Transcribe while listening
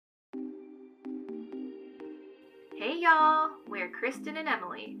Hey y'all, we're Kristen and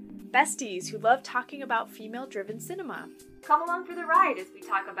Emily. Besties who love talking about female-driven cinema. Come along for the ride as we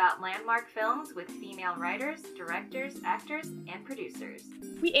talk about landmark films with female writers, directors, actors, and producers.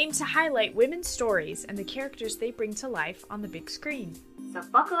 We aim to highlight women's stories and the characters they bring to life on the big screen. So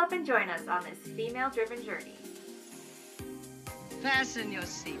buckle up and join us on this female-driven journey. Fasten your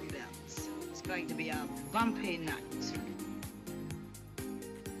seatbelts. It's going to be a bumpy night.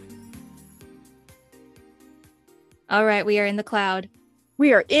 All right, we are in the cloud.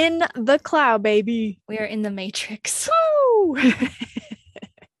 We are in the cloud, baby. We are in the Matrix. Woo!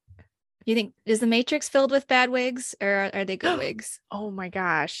 You think, is the Matrix filled with bad wigs, or are they good wigs? Oh my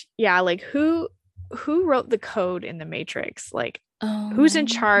gosh. Yeah, like who wrote the code in the Matrix? Like who's in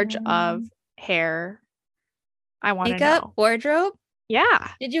charge of hair? I want to Makeup, know. wardrobe?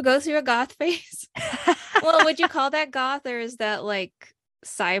 Yeah. Did you go through a goth phase? Well, would you call that goth, or is that like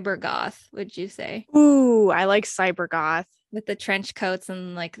cyber goth, would you say? Ooh, I like cyber goth. With the trench coats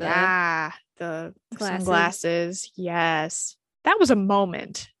and like the the glasses. sunglasses. Yes. That was a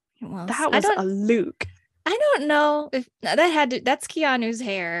moment. Well, That was a look. I don't know if that's Keanu's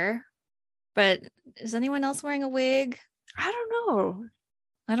hair, but is anyone else wearing a wig? I don't know.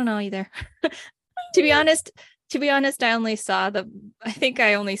 I don't know either. To be honest, I only saw the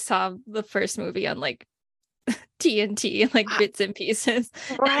first movie on like TNT, like bits and pieces.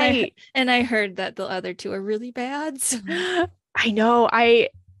 Right. And I heard that the other two are really bad. So. I know. I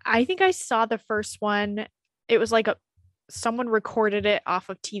think I saw the first one. It was like someone recorded it off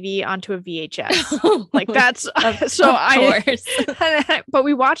of TV onto a VHS. Like that's so of course. But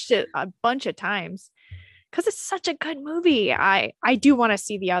we watched it a bunch of times because it's such a good movie. I do want to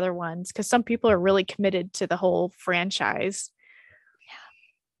see the other ones because some people are really committed to the whole franchise.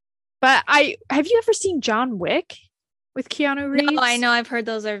 But have you ever seen John Wick with Keanu Reeves? No, I know. I've heard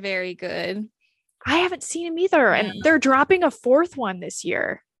those are very good. I haven't seen him either. And they're dropping a fourth one this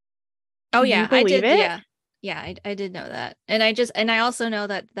year. Oh, Can yeah. you believe it? Yeah. Yeah, I did know that. And I also know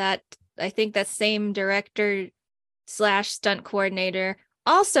that I think that same director / stunt coordinator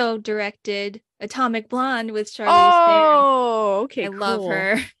also directed Atomic Blonde with Charlize Theron. Oh, okay. I love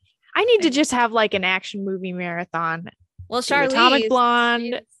her. I need to just have like an action movie marathon. Well, Do Charlize, Atomic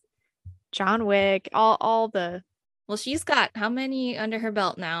Blonde, John Wick, all the. Well, she's got how many under her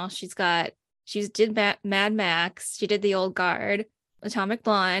belt now? She did Mad Max. She did The Old Guard, Atomic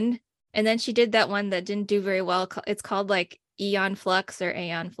Blonde, and then she did that one that didn't do very well. It's called like Aeon Flux.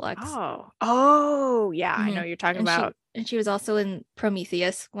 Oh, yeah. I know you're talking about. And she was also in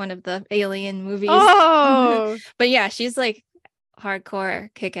Prometheus, one of the Alien movies. Oh, but yeah, she's like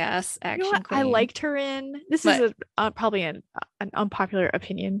hardcore kick-ass action queen. I liked her in. This is probably an unpopular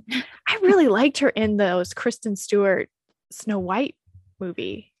opinion. I really liked her in those Kristen Stewart Snow White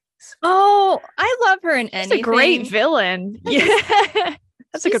movie. Oh, I love her in anything. She's a great villain. Yeah,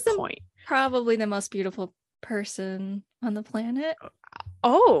 that's a good point. Probably the most beautiful person on the planet.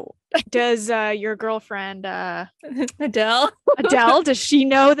 Oh, does your girlfriend Adele, does she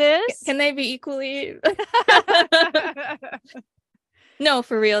know this? Can they be equally? No,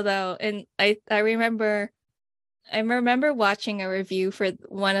 for real though. And I remember watching a review for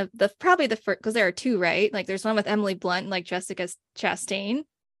one of probably the first, because there are two, right? Like there's one with Emily Blunt and like Jessica Chastain,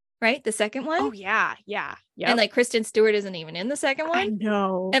 right? The second one. Oh yeah. Yep. And like Kristen Stewart isn't even in the second one. I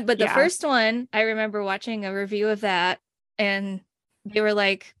know. But the first one, I remember watching a review of that, and they were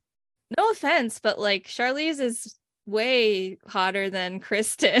like, no offense, but like Charlize is way hotter than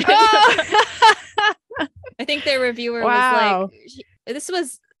Kristen. I think their reviewer was like, this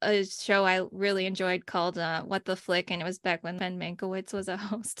was a show I really enjoyed called What the Flick, and it was back when Ben Mankiewicz was a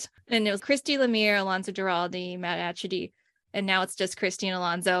host. And it was Christy Lemire, Alonso Giraldi, Matt Atchity, and now it's just Christine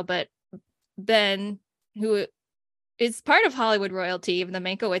Alonso. But Ben, who is part of Hollywood royalty of the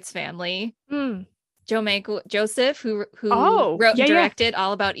Mankiewicz family, Joseph, who wrote and directed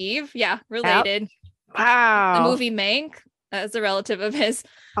All About Eve. Yeah, related. Yep. Wow. The movie Mank, that's a relative of his.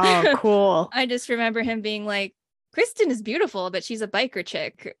 Oh, cool. I just remember him being like, Kristen is beautiful, but she's a biker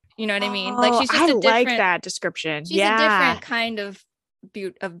chick. You know what I mean? Like she's just like that description. She's a different kind of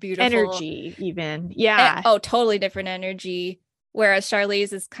beautiful energy, even. Yeah. Totally different energy. Whereas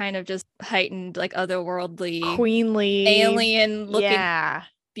Charlize is kind of just heightened, like otherworldly, queenly, alien looking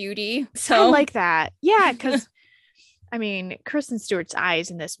beauty. So I like that. Yeah, because I mean, Kristen Stewart's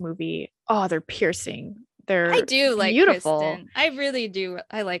eyes in this movie, they're piercing. I do like beautiful. Kristen. I really do.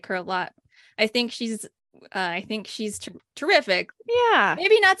 I like her a lot. I think she's terrific. Yeah.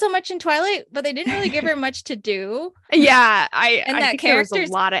 Maybe not so much in Twilight, but they didn't really give her much to do. Yeah. I think there was a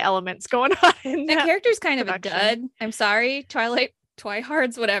lot of elements going on in that character's kind of a dud. I'm sorry. Twilight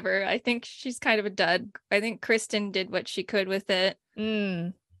Twihards, whatever. I think she's kind of a dud. I think Kristen did what she could with it.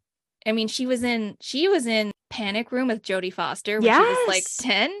 I mean, she was in Panic Room with Jodie Foster when she was like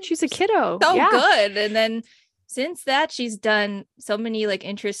 10. She's a kiddo. So good. And then since that, she's done so many like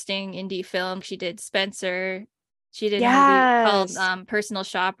interesting indie films. She did Spencer. She did a movie called Personal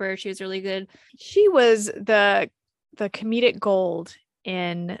Shopper. She was really good. She was the comedic gold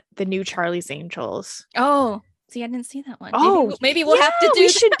in the new Charlie's Angels. Oh, see, I didn't see that one. Oh, maybe we'll have to do. We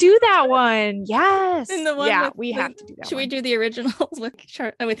should do that one. Yes. And the one we have to do that. Should we do the originals with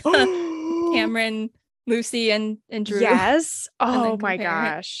Cameron, Lucy, and Drew? Yes. Oh my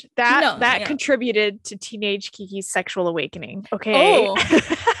gosh, that contributed to teenage Kiki's sexual awakening. Okay. Oh.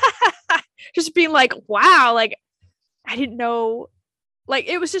 Just being like, wow, like I didn't know, like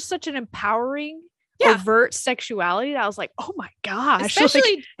it was just such an empowering, overt sexuality that I was like, oh my gosh,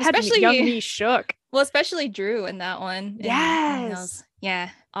 especially young me shook. Well, especially Drew in that one. Yes. Yeah.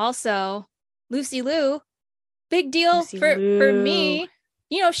 Also, Lucy Liu, big deal for me.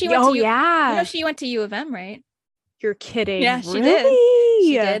 You know, she went to you know, she went to U of M, right? You're kidding. Yeah, she did.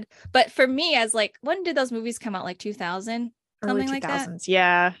 She did. But for me, as like, when did those movies come out? Like 2000? Something like that?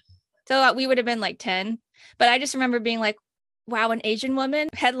 Yeah. So we would have been like 10. But I just remember being like, wow, an Asian woman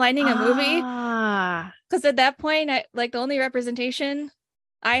headlining a movie. Because at that point, the only representation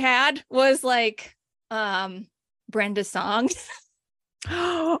I had was like Brenda Song. With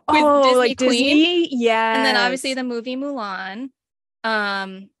Disney Queen. Disney? Yeah. And then obviously the movie Mulan.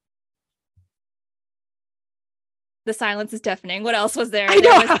 The Silence is Deafening. What else was there?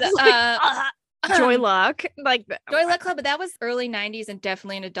 Joy Luck. Joy Luck Club, but that was early 90s and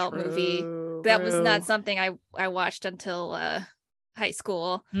definitely an adult movie. That was not something I watched until high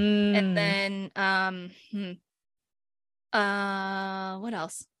school. And then what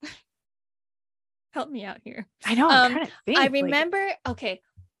else? Help me out here. I know. I'm trying to think. I remember,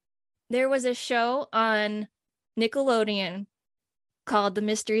 there was a show on Nickelodeon called The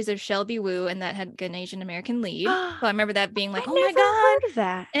Mysteries of Shelby Woo, and that had an Asian American lead. So I remember that being like, oh my god, heard of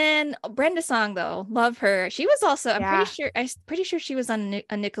that. And Brenda Song, though, love her. She was also, I'm pretty sure she was on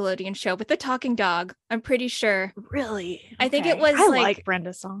a Nickelodeon show with the talking dog. I'm pretty sure. Really? I think it was. I like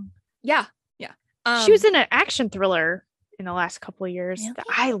Brenda Song. Yeah. She was in an action thriller in the last couple of years that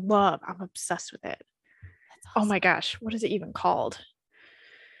I love. I'm obsessed with it. That's awesome. Oh my gosh, what is it even called?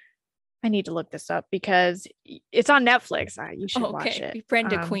 I need to look this up because it's on Netflix. You should watch it.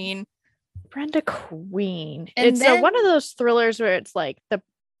 Brenda Queen. Brenda Queen. And it's one of those thrillers where it's like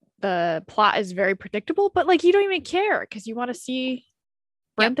the plot is very predictable, but like you don't even care because you want to see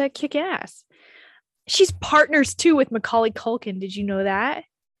Brenda kick ass. She's partners too with Macaulay Culkin. Did you know that?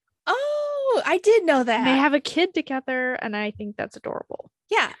 Oh, I did know that. And they have a kid together, and I think that's adorable.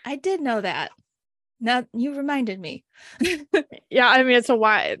 Yeah, I did know that. Now you reminded me. Yeah, I mean, there's a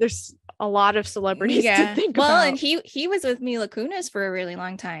lot of celebrities to think about. Well, and he was with Mila Kunis for a really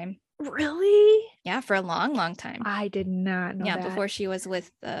long time. Really? Yeah, for a long, long time. I did not know that. Yeah, before she was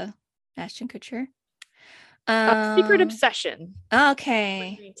with Ashton Kutcher. Secret Obsession.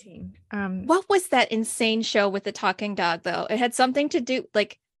 Okay. What was that insane show with the talking dog, though? It had something to do,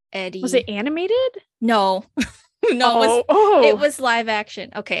 like, Eddie. Was it animated? No. No, it was live action.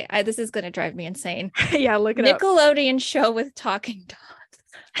 Okay, this is going to drive me insane. Yeah, look it up. Nickelodeon show with talking dogs.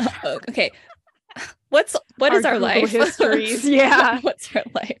 Okay. What is our life? Histories. Yeah. What's our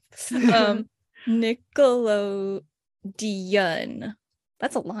life? Nickelodeon.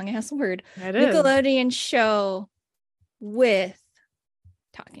 That's a long ass word. It is. Nickelodeon show with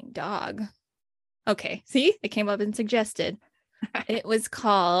talking dog. Okay, see? It came up and suggested. It was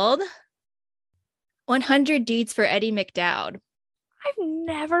called 100 Deeds for Eddie McDowd. I've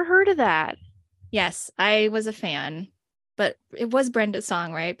never heard of that. Yes, I was a fan. But it was Brenda's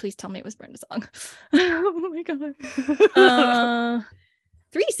song, right? Please tell me it was Brenda's song. Oh my god.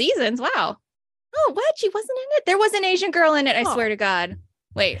 3 seasons. Wow. Oh, what? She wasn't in it? There was an Asian girl in it, I swear to God.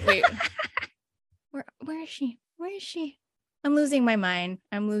 Wait. Where is she? Where is she? I'm losing my mind.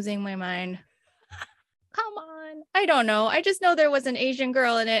 Come on. I don't know. I just know there was an Asian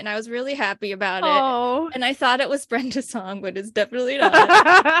girl in it and I was really happy about it. And I thought it was Brenda's song, but it's definitely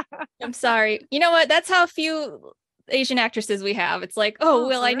not. I'm sorry. You know what? That's how few Asian actresses we have. It's like,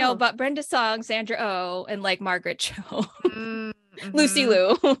 I know about Brenda Song, Sandra Oh, and like Margaret Cho. Lucy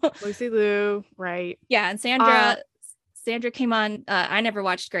Liu, right? Yeah, and Sandra came on. I never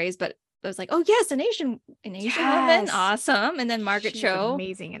watched Grey's, but I was like, oh yes, an Asian woman, awesome. And then Margaret Cho,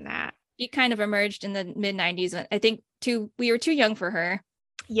 amazing in that. She kind of emerged in the mid 90s. I think we were too young for her.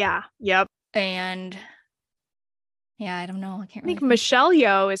 Yeah. Yep. And yeah, I don't know. I think Michelle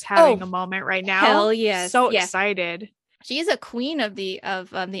Yeoh is having a moment right now. Hell yes. So excited. she's a queen of the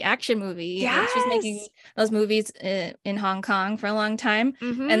action movie. Yes. She's making those movies in Hong Kong for a long time.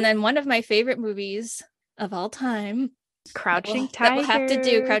 Mm-hmm. And then one of my favorite movies of all time, Crouching Tiger. That we'll have to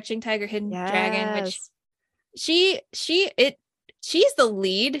do, Crouching Tiger, Hidden Dragon, which she's the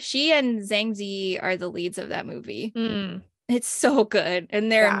lead. She and Zhang Zi are the leads of that movie. It's so good,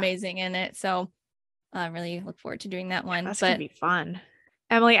 and they're amazing in it. So I really look forward to doing that one. That's gonna be fun.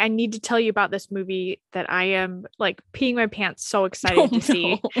 Emily, I need to tell you about this movie that I am like peeing my pants, so excited to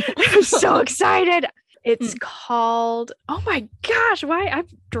see. I'm so excited. It's called, oh my gosh, why I'm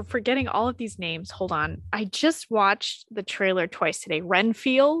forgetting all of these names. Hold on. I just watched the trailer twice today.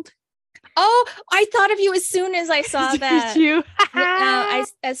 Renfield. Oh, I thought of you as soon as I saw that. Did you?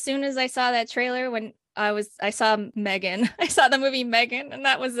 As soon as I saw that trailer, when I saw Megan. I saw the movie Megan, and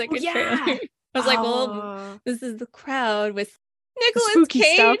that was like a trailer. I was like, well, this is the crowd with Nicolas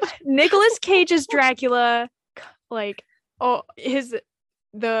Cage. Stuff. Nicolas Cage is Dracula. Like,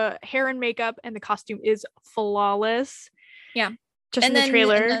 the hair and makeup and the costume is flawless. Yeah. Just in the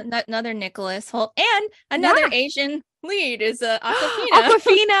trailer. Another Nicholas Hoult and another Asian lead is Awkwafina.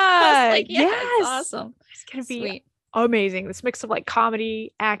 Awkwafina. Like, yes. It's awesome. It's gonna be amazing. This mix of like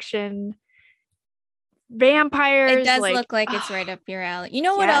comedy, action, vampires. It does look like it's right up your alley. You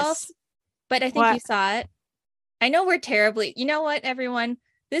know what else? But I think you saw it. I know we're terribly. You know what, everyone?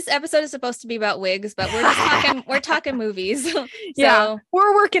 This episode is supposed to be about wigs, but we're just talking. We're talking movies. So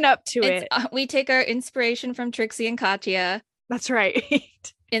we're working up to it. We take our inspiration from Trixie and Katya. That's right.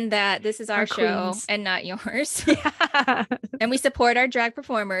 In that this is our show queens. And not yours. Yeah. And we support our drag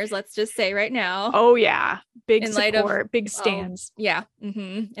performers. Let's just say right now. Oh yeah, big support, big stands. Yeah.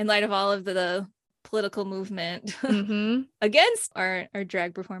 Mm-hmm. In light of all of the political movement against our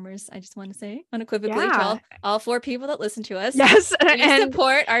drag performers, I just want to say unequivocally to all 4 people that listen to us. Yes, and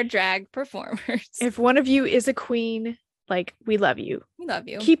support our drag performers. If one of you is a queen, like, we love you. We love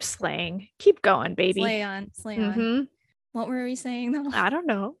you. Keep slaying. Keep going, baby. Slay on. What were we saying though? I don't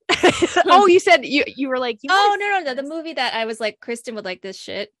know. Oh, you said you were like, no. The movie that I was like, Kristen would like this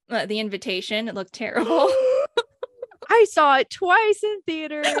shit. The Invitation. It looked terrible. I saw it twice in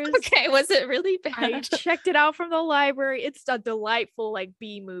theaters. Okay, was it really bad? I checked it out from the library. It's a delightful like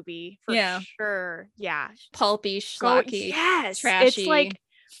B movie for sure. Yeah, pulpy, schlocky, trashy.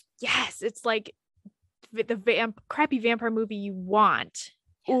 It's like the crappy vampire movie you want.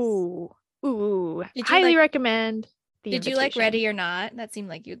 Yes. Ooh. Highly recommend. Did you like Ready or Not? That seemed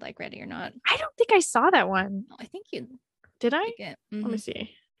like you'd like Ready or Not. I don't think I saw that one. I think you did. I Let me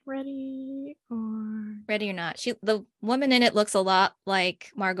see. Ready or Not. The woman in it looks a lot like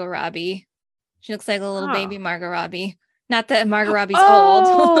Margot Robbie. She looks like a little baby Margot Robbie. Not that Margot Robbie's old.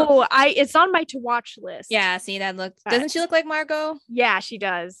 Oh, it's on my to watch list. Yeah, see that doesn't she look like Margot? Yeah, she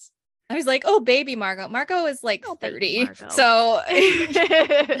does. I was like, oh, baby Margot. Margot is like 30. So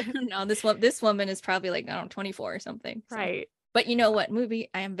no, this woman is probably like, I don't know, 24 or something. So. Right. But you know what movie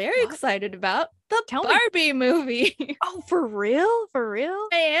I am very excited about? The Barbie movie. Oh, for real? For real?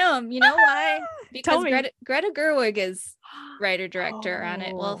 I am. You know why? Because Greta Gerwig is writer director on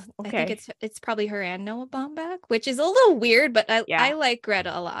it. Well, okay. I think it's probably her and Noah Baumbach, which is a little weird, but I like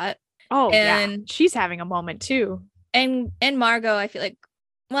Greta a lot. Oh, and she's having a moment too. And Margot, I feel like,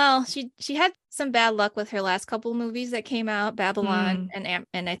 well, she had some bad luck with her last couple of movies that came out, Babylon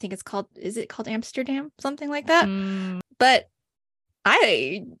and I think is it called Amsterdam? Something like that. But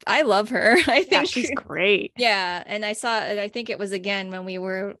I love her. I think she's great. Yeah. And I think it was again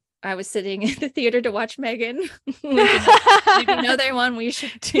when I was sitting in the theater to watch Megan. If you know that one, we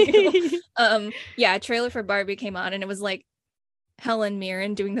should do. A trailer for Barbie came on and it was like Helen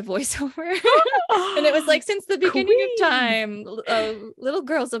Mirren doing the voiceover. And it was like, since the beginning of time, little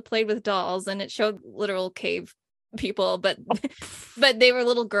girls have played with dolls, and it showed literal cave people, but they were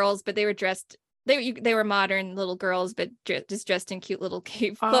little girls, but they were dressed. They were modern little girls, but just dressed in cute little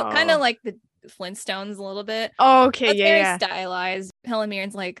cave clothes, kind of like the Flintstones a little bit. Oh, okay, but very stylized. Helen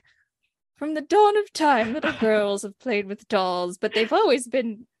Mirren's like, from the dawn of time, little girls have played with dolls, but they've always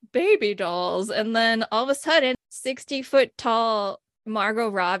been baby dolls. And then all of a sudden, 60-foot tall Margot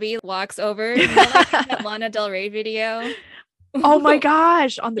Robbie walks over, like that Lana Del Rey video. Oh my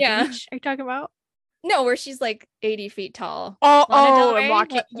gosh, on the beach? Are you talking about? No, where she's like 80 feet tall. I'm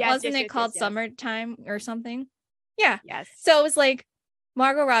walking. Wasn't it called Summertime or something? Yeah. Yes. So it was like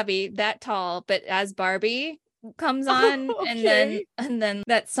Margot Robbie that tall, but as Barbie comes on, and then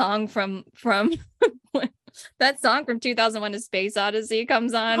that song from that song from 2001: A Space Odyssey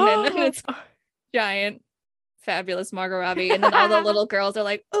comes on, and then it's giant, fabulous Margot Robbie, and then all the little girls are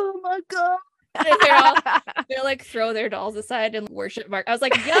like, "Oh my god!" They're like throw their dolls aside and worship Mark. I was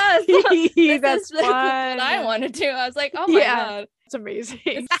like, yes, this is what I want to do. I was like, oh my god, it's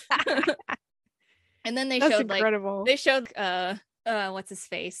amazing. And then they showed what's his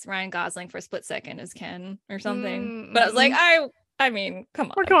face, Ryan Gosling, for a split second as Ken or something. But I was like, I mean, come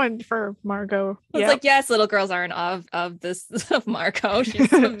on, we're going for Margot. I was like, yes, little girls are in awe of this of Margot.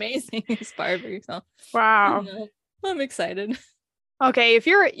 She's amazing as Barbie. So wow, I'm excited. Okay, if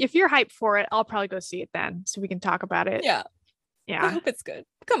you're hyped for it, I'll probably go see it then, so we can talk about it. Yeah. I hope it's good.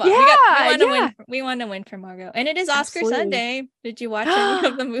 Come on, we want to win for Margot, and it is Oscar Sunday. Did you watch any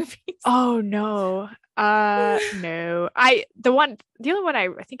of the movies? Oh no, no. The only one I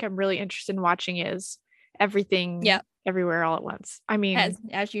think I'm really interested in watching is Everything. Everywhere All at Once. I mean,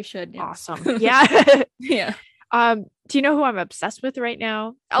 as you should. Yeah. Awesome. Yeah. Yeah. Do you know who I'm obsessed with right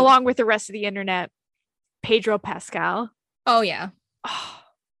now, along with the rest of the internet? Pedro Pascal. Oh yeah.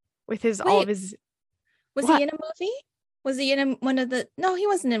 With all of his. Was he in a movie? Was he in one of the? No, he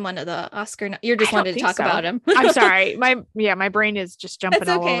wasn't in one of the Oscar. You're just wanted to talk about him. I'm sorry. My brain is just jumping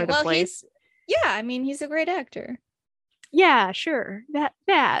all over the place. I mean, he's a great actor. Yeah, sure. That's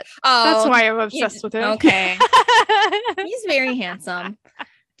why I'm obsessed with him. Okay. He's very handsome.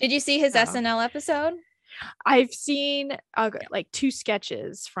 Did you see his SNL episode? I've seen like 2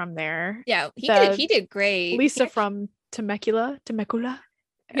 sketches from there. Yeah, he did great. Lisa from Temecula,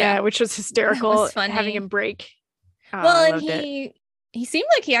 which was hysterical. Was funny. Having him break. And he seemed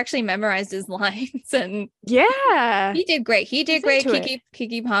like he actually memorized his lines, and he did great.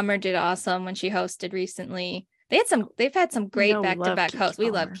 Keke Palmer did awesome when she hosted recently. They've had some great back-to-back hosts.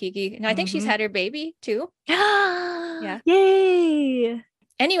 We love Keke, and I think she's had her baby too. Yeah. Yay!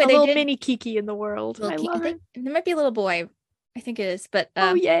 Anyway, they did mini Keke in the world. I love it. There might be a little boy. I think it is, but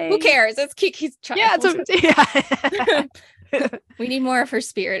yay. Who cares? It's Kiki's child. Yeah, we need more of her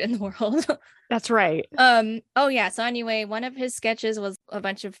spirit in the world. That's right. So anyway, one of his sketches was a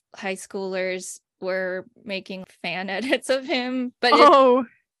bunch of high schoolers were making fan edits of him,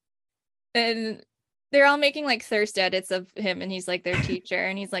 and they're all making like thirst edits of him, and he's like their teacher,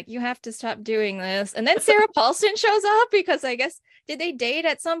 and he's like, you have to stop doing this. And then Sarah Paulson shows up because I guess, did they date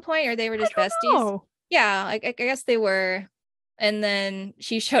at some point, or they were just besties? Know. Yeah, I guess they were. And then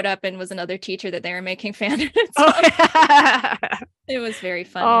she showed up and was another teacher that they were making fan edits. It was very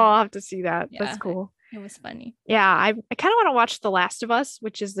funny. Oh, I'll have to see that. Yeah, that's cool. It was funny. Yeah, I kind of want to watch The Last of Us,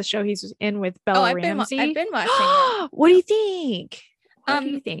 which is the show he's in with Bella Ramsey. I've been watching it. What do you think? What do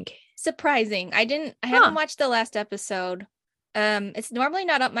you think? Surprising. I haven't watched the last episode. It's normally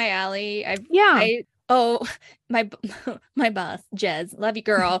not up my alley. My boss, Jez, love you,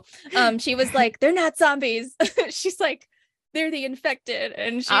 girl. She was like, they're not zombies. She's like, they're the infected,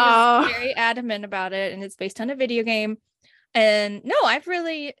 and she was very adamant about it, and it's based on a video game. And no, I've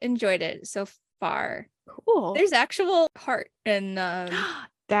really enjoyed it so far. Cool. There's actual heart, and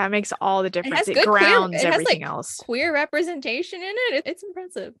that makes all the difference. It grounds everything else. Queer representation in it. It's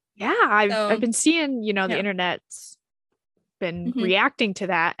impressive. Yeah, I've been seeing, the internet's been reacting to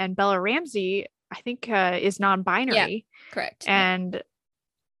that, and Bella Ramsey, I think, is non-binary. Yeah, correct. And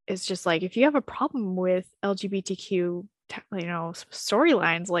it's just like, if you have a problem with LGBTQ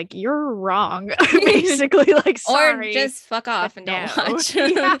storylines, like, you're wrong. Basically, like, sorry, or just fuck off and don't watch.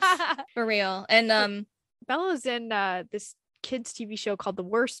 For real. And Bella's in this kids TV show called The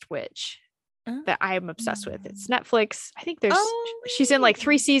Worst Witch that I am obsessed with. It's Netflix. I think she's in like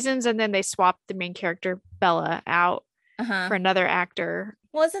 3 seasons, and then they swapped the main character Bella out for another actor.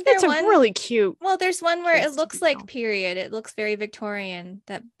 Wasn't there one really cute? Well, there's one where it looks like period. It looks very Victorian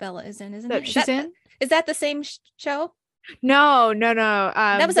that Bella is in, isn't it? Is that the same show? No.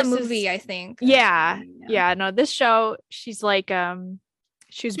 That was a movie, I think. Yeah. No, this show, she's like,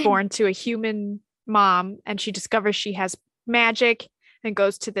 she was born to a human mom, and she discovers she has magic and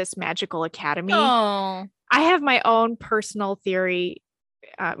goes to this magical academy. Oh, I have my own personal theory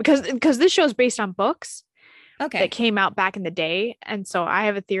because this show is based on books that came out back in the day, and so I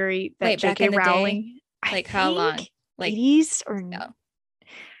have a theory that J.K. Rowling, like how long, like 80s or no,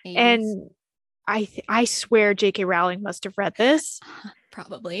 80s. And I swear J.K. Rowling must have read this.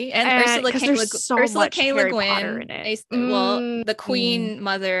 Probably. And Ursula K. Le Guin, the queen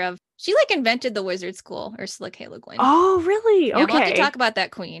mother of, she like invented the wizard school, Ursula K. Le Guin. Oh, really? Yeah, okay. We'll have to talk about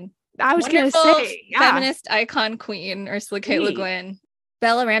that queen. I was going to say, feminist icon queen, Ursula K. Le Guin.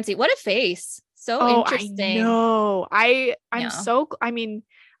 Bella Ramsey, what a face. So interesting. I know.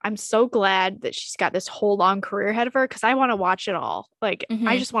 I'm so glad that she's got this whole long career ahead of her, because I want to watch it all. Like,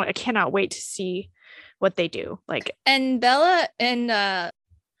 I cannot wait to see what they do. Like, and Bella and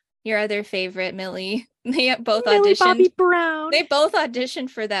your other favorite, Millie, they both auditioned. Bobby Brown. They both auditioned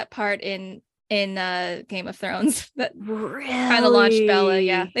for that part in in Game of Thrones that Really? kind of launched Bella.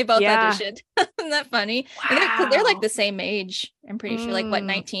 Yeah, they both Yeah. auditioned. Isn't that funny? Wow. And they're like the same age. I'm pretty sure, like what,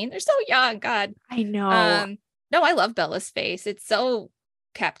 19? They're so young. God. I know. No, I love Bella's face. It's so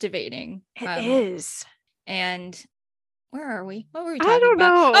captivating. It is. And where are we? What were we I talking don't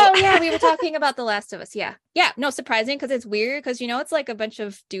about? know. Oh yeah, we were talking about The Last of Us. Yeah. No, surprising because it's weird because it's like a bunch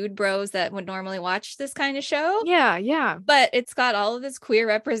of dude bros that would normally watch this kind of show. Yeah. But it's got all of this queer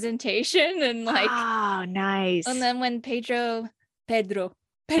representation and like, oh, nice. and then when Pedro's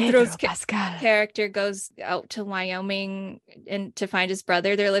Pascal character goes out to Wyoming and to find his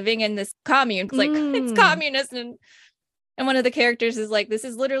brother, they're living in this commune. It's like it's communist, and one of the characters is like, "This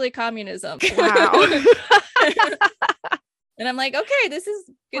is literally communism." Wow. And I'm like, okay, this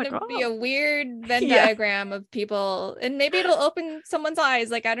is gonna be a weird Venn diagram of people, and maybe it'll open someone's eyes.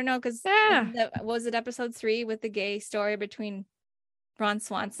 Like, I don't know, because was it episode 3 with the gay story between Ron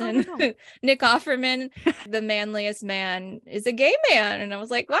Swanson, Nick Offerman, the manliest man is a gay man, and I was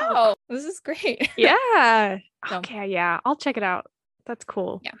like, wow, this is great. Yeah. So, okay, yeah, I'll check it out. That's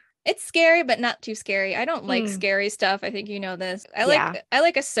cool. Yeah. It's scary, but not too scary. I don't like scary stuff. I think you know this. I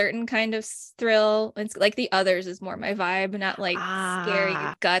like a certain kind of thrill. It's like The Others is more my vibe, not like scary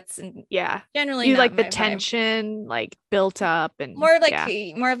guts, and generally you not like the my tension like built up, and more of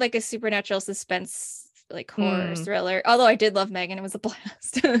like a supernatural suspense, like horror thriller. Although I did love Megan, it was a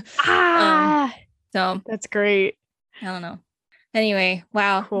blast. So that's great. I don't know. Anyway,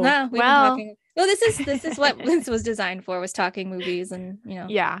 wow. Cool. No, we've been talking. Well, this is what this was designed for, was talking movies, and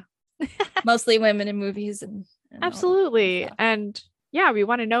mostly women in movies, and absolutely. And we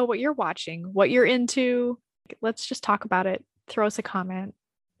want to know what you're watching, what you're into. Let's just talk about it. Throw us a comment,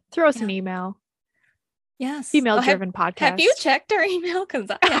 throw us an email. Yes. Female driven podcast. Have you checked our email?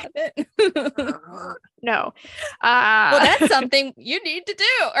 Because I haven't. No. Well, that's something you need to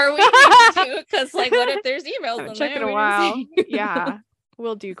do, or we need to do, because like, what if there's emails in check there? in a while. Yeah,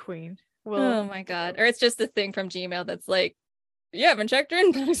 we'll do, Queen. Oh my God. Or it's just a thing from Gmail that's like, you haven't checked your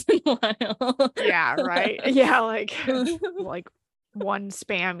inbox in a while. Yeah, right. Yeah, like one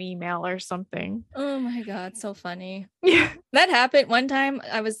spam email or something. Oh my God, so funny. Yeah. That happened one time.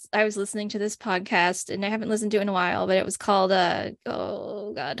 I was listening to this podcast, and I haven't listened to it in a while, but it was called there's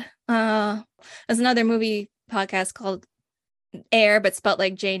another movie podcast called Air, but spelled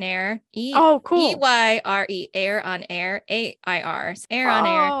like Jane Eyre. Cool. EYRE, Air on Air, AIR, Air on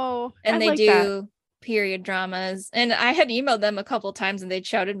Air. And they do period dramas. And I had emailed them a couple times, and they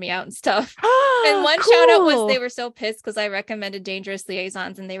shouted me out and stuff. And one shout out was they were so pissed because I recommended Dangerous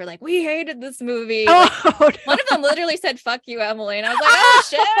Liaisons, and they were like, we hated this movie. One of them literally said, fuck you, Emily. And I was like, oh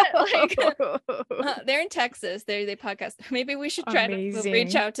shit. Like, they're in Texas. They podcast. Maybe we should try to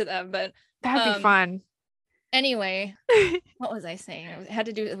reach out to them, but that'd be fun. Anyway, what was I saying? It had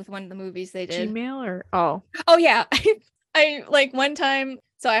to do with one of the movies they did. Gmail or oh yeah. I like one time.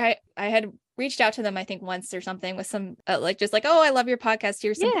 So I had reached out to them, I think once or something, with some like just like, oh, I love your podcast.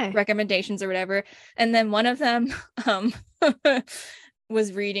 Here's some recommendations or whatever. And then one of them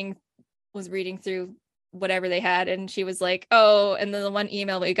was reading through whatever they had, and she was like, oh, and then the one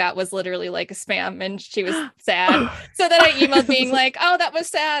email we got was literally like a spam, and she was sad. So then I emailed being like, oh, that was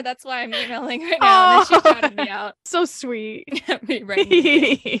sad, that's why I'm emailing right now. And then she shouted me out. So sweet.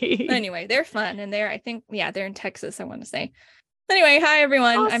 Anyway, they're fun, and I think they're in Texas, I want to say. Anyway, hi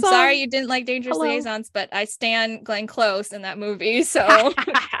everyone. Awesome. I'm sorry you didn't like Dangerous Liaisons, but I stan Glenn Close in that movie, so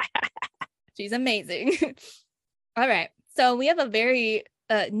she's amazing. All right, so we have a very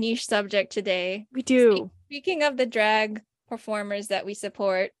niche subject today. We do. Speaking of the drag performers that we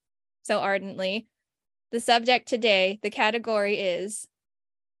support so ardently, the subject today, the category is,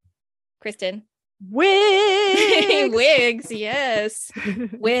 Kristen, wigs. Wigs, yes.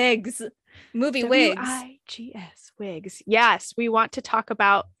 Wigs. Movie wigs. WIGS, wigs. Yes, we want to talk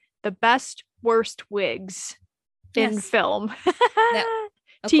about the best, worst wigs in film.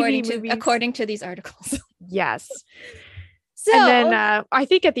 According to these articles. Yes. So, and then I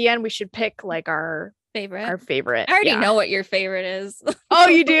think at the end we should pick like our favorite. I already know what your favorite is. Oh,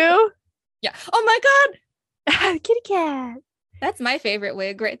 you do? Yeah. Oh my God. Kitty cat. That's my favorite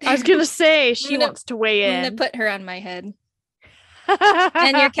wig right there. I was gonna say she wants to weigh in. I'm gonna put her on my head.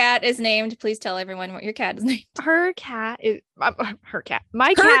 And your cat is named. Please tell everyone what your cat is named. Her cat is her cat.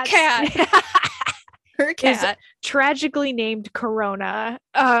 Her cat is tragically named Corona.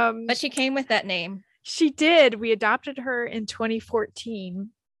 But she came with that name. She did. We adopted her in 2014,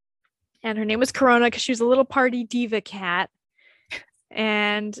 and her name was Corona because she was a little party diva cat.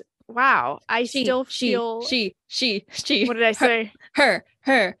 And wow, I still feel she. What did I say? Her.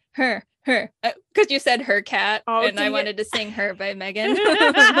 Her, because you said her cat, and I wanted to sing "Her" by Megan.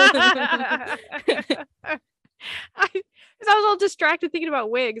 I was all distracted thinking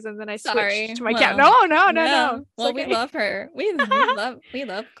about Wigs, and then I switched to my cat. No. Well, okay. We love her. We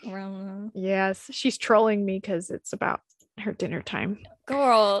love Corona. Yes, she's trolling me because it's about her dinner time.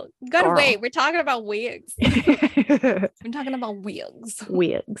 Girl, you gotta wait. We're talking about wigs. We're talking about wigs.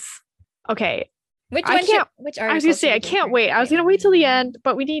 Wigs. Okay. Which I was gonna say I can't wait. I was gonna wait till the end,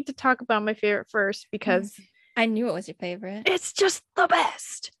 but we need to talk about my favorite first because I knew it was your favorite. It's just the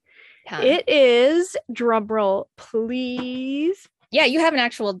best. Yeah. It is, drum roll, please. Yeah, you have an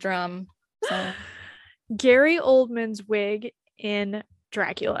actual drum. So. Gary Oldman's wig in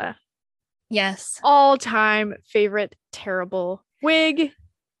Dracula. Yes. All-time favorite terrible wig.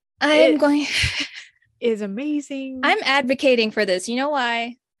 Is amazing. I'm advocating for this. You know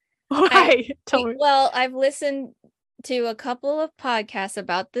why? Why? Tell me. Well, I've listened to a couple of podcasts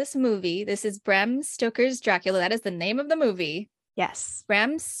about this movie. This is Bram Stoker's Dracula. That is the name of the movie. Yes.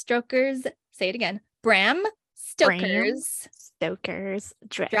 Bram Stoker's, say it again. Bram Stoker's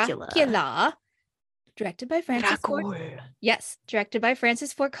Dracula. Directed by Francis Ford. Yes, directed by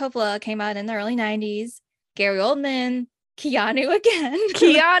Francis Ford Coppola. Came out in the early 90s. Gary Oldman. Keanu again.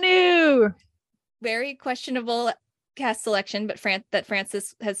 Keanu! Very questionable cast selection, but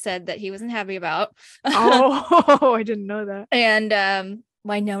Francis has said that he wasn't happy about. Oh, I didn't know that. And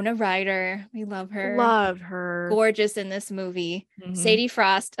Winona Ryder, we love her. Gorgeous in this movie. Mm-hmm. Sadie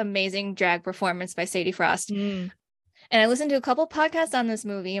Frost, amazing drag performance by Sadie Frost. And I listened to a couple podcasts on this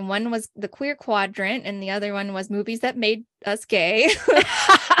movie, and one was The Queer Quadrant, and the other one was Movies That Made Us Gay.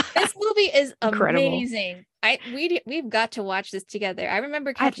 This movie is amazing. We've got to watch this together. I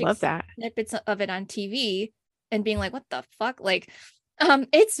remember catching snippets of it on TV and being like, what the fuck? Like,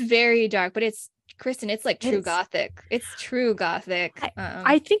 it's very dark, but it's Kristen, it's like true gothic. It's true gothic.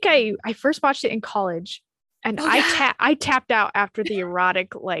 I think I first watched it in college, and I tapped out after the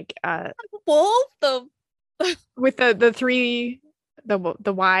erotic wolf with the three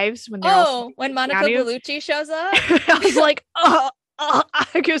the wives when they're when Monica Bellucci shows up. I was like,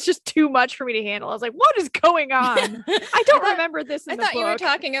 it was just too much for me to handle. I was like, what is going on? I don't remember this in the book. I thought you were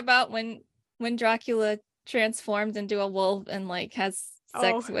talking about when Dracula transforms into a wolf and like has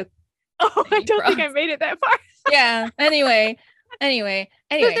sex with I don't think I made it that far. Yeah. Anyway.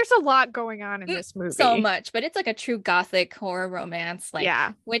 There's a lot going on in this movie. So much, but it's like a true gothic horror romance,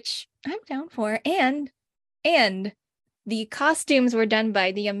 which I'm down for. And the costumes were done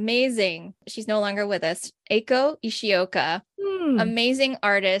by the amazing, she's no longer with us, Eiko Ishioka. Amazing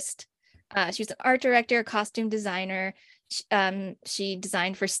artist. She was an art director, costume designer. She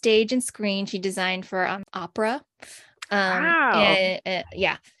designed for stage and screen. She designed for opera. Wow.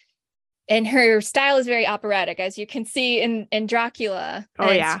 And her style is very operatic, as you can see in Dracula.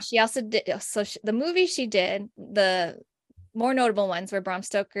 She also did, the movie she did, the more notable ones were Bram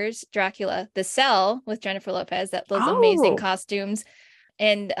Stoker's Dracula, The Cell with Jennifer Lopez, those amazing costumes,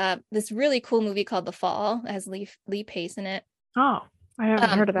 and this really cool movie called The Fall, that has Lee Pace in it. Oh, I haven't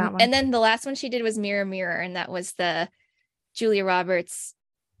heard of that one. And then the last one she did was Mirror Mirror, and that was the Julia Roberts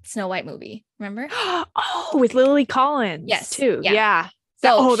Snow White movie. Remember? With Lily Collins. Yes. Too. Yeah.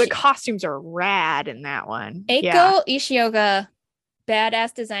 So the costumes are rad in that one. Eiko Ishioka,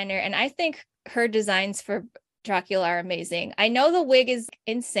 badass designer, and I think her designs for Dracula are amazing. I know the wig is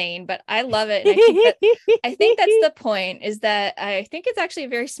insane, but I love it. And I think that's the point, is that I think it's actually a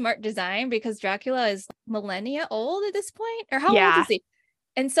very smart design, because Dracula is millennia old at this point, or how old is he?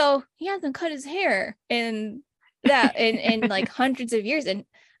 And so he hasn't cut his hair in like hundreds of years, and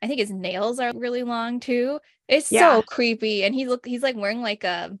I think his nails are really long too. It's so creepy, and he's like wearing like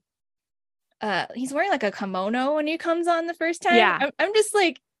a kimono when he comes on the first time. Yeah, I'm just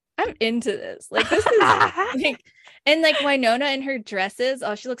like, I'm into this. Like, this is like, and like Winona in her dresses.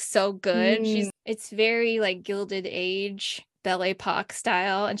 Oh, she looks so good. It's very like Gilded Age, Belle Epoque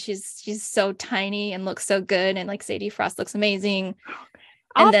style, and she's so tiny and looks so good. And like Sadie Frost looks amazing.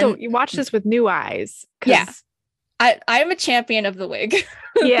 I'll have to watch this with new eyes. Yeah, I'm a champion of the wig.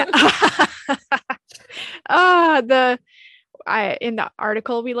 Yeah. In the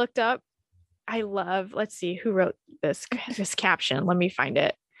article we looked up, let's see who wrote this caption. Let me find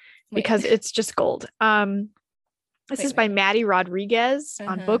it, because it's just gold. This is by Maddie Rodriguez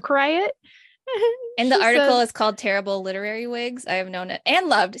on Book Riot. And the article is called Terrible Literary Wigs. I have known it and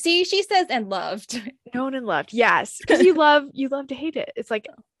loved. See, she says and loved. Known and loved. Yes. Because you love to hate it. It's like,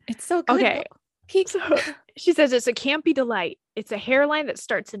 it's so good. Okay. She says it's a campy delight. It's a hairline that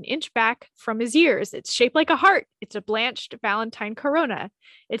starts an inch back from his ears. It's shaped like a heart. It's a blanched Valentine corona.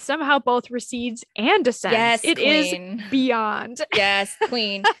 It somehow both recedes and descends. Yes, it queen. is beyond. Yes,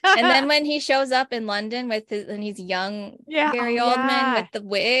 queen. And then when he shows up in London and he's young Gary Oldman with the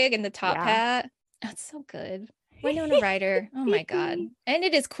wig and the top hat. That's so good. Winona Ryder. Oh my God. And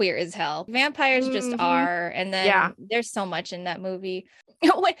it is queer as hell. Vampires just are. And then there's so much in that movie.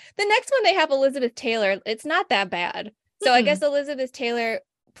 The next one they have Elizabeth Taylor. It's not that bad. So I guess Elizabeth Taylor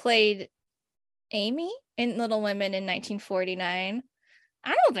played Amy in Little Women in 1949. I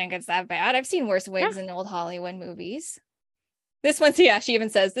don't think it's that bad. I've seen worse wigs in old Hollywood movies. This one's, she even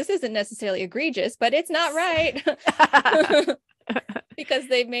says, this isn't necessarily egregious, but it's not right. Because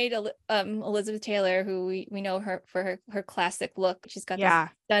they made Elizabeth Taylor, who we know her for her classic look. She's got this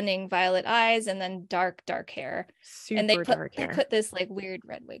stunning violet eyes and then dark hair. Super dark hair. They put this like weird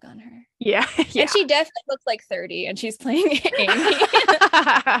red wig on her. Yeah. And she definitely looks like 30 and she's playing Amy.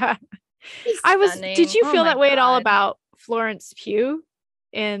 Did you feel that way at all about Florence Pugh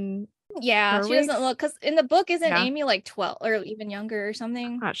in she doesn't look, because in the book isn't Amy like 12 or even younger or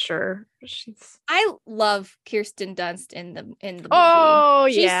something? Not sure. I love Kirsten Dunst in the movie. Oh,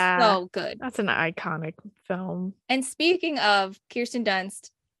 she's so good. That's an iconic film. And speaking of Kirsten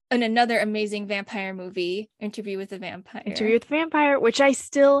Dunst, in another amazing vampire movie, Interview with the Vampire, which I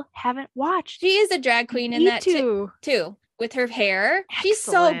still haven't watched. She is a drag queen in that too, with her hair. Excellent. She's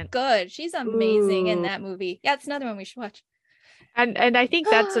so good. She's amazing in that movie. Yeah, it's another one we should watch. And I think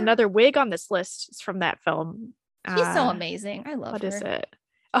that's another wig on this list is from that film. She's so amazing. I love her. What is it?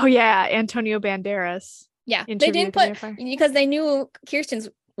 Oh yeah, Antonio Banderas. Yeah, they didn't put, because they knew Kirsten's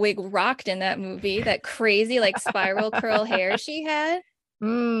wig rocked in that movie. That crazy like spiral curl hair she had.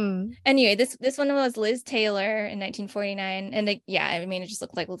 Anyway, this one was Liz Taylor in 1949, and it just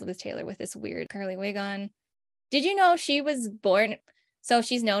looked like Elizabeth Taylor with this weird curly wig on. Did you know she was born? So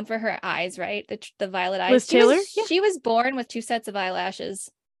she's known for her eyes, right? The violet eyes. Liz Taylor? She was born with 2 sets of eyelashes.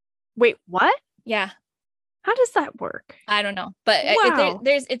 Wait, what? Yeah. How does that work? I don't know, but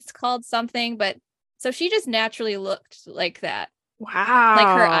it's called something. But so she just naturally looked like that. Wow.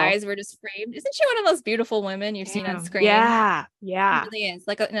 Like her eyes were just framed. Isn't she one of the most beautiful women you've seen on screen? Yeah. It really is.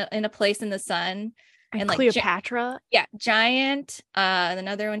 Like in a place in the sun. And like Cleopatra. Giant.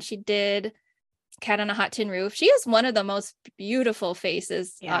 Another one she did. Cat on a Hot Tin Roof. She has one of the most beautiful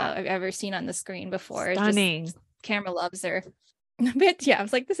faces I've ever seen on the screen before. Stunning. Camera loves her. But I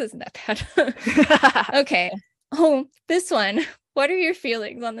was like, this isn't that bad. Okay. Oh, this one. What are your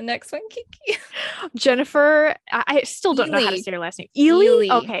feelings on the next one, Kiki? Jennifer, I still don't know how to say her last name. Ely?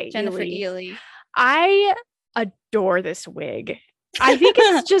 Okay. Jennifer Ely. I adore this wig. I think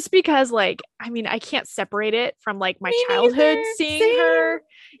it's just because I can't separate it from like my childhood seeing her.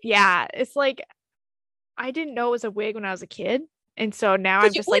 Yeah. It's like, I didn't know it was a wig when I was a kid. And so now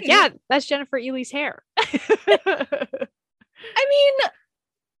I'm just like, that's Jennifer Ely's hair.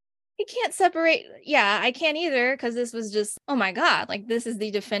 You can't separate. Yeah, I can't either, because this was just, oh my God, like this is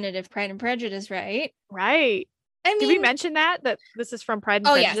the definitive Pride and Prejudice, right? Right. Did we mention that this is from Pride and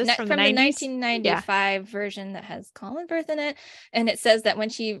Prejudice from the 1995 version that has Colin Firth in it, and it says that when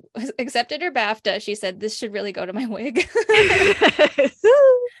she accepted her BAFTA, she said, "This should really go to my wig."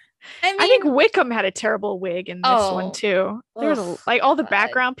 I think Wickham had a terrible wig in this one too. There's all the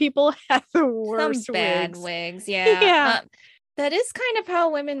background people had the worst bad wigs. Yeah. That is kind of how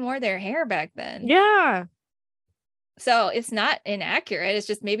women wore their hair back then. Yeah. So it's not inaccurate. It's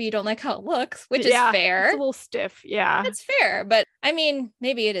just maybe you don't like how it looks, which is fair. It's a little stiff. Yeah. It's fair. But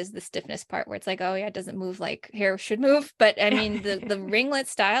maybe it is the stiffness part where it's like, oh yeah, it doesn't move like hair should move. But the ringlet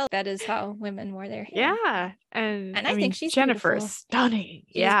style, that is how women wore their hair. Yeah. And I think she's Jennifer beautiful. Is stunning.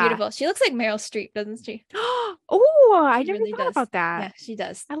 She's beautiful. She looks like Meryl Streep, doesn't she? Oh, I never thought about that. Yeah, she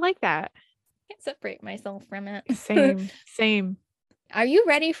does. I like that. I can't separate myself from it. Same. Are you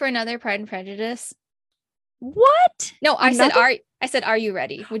ready for another Pride and Prejudice? What? No, I said, are you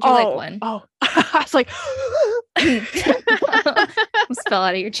ready? Would you like one? Oh, I was like, almost fell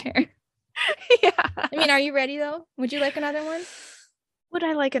out of your chair. Yeah. Are you ready though? Would you like another one? Would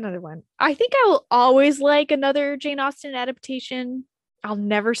I like another one? I think I will always like another Jane Austen adaptation. I'll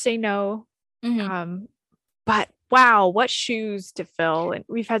never say no. Mm-hmm. But wow, what shoes to fill. And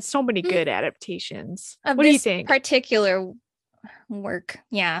we've had so many good adaptations. What do you think? Particular work.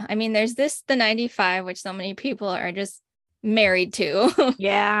 Yeah. There's the 95, which so many people are just married to.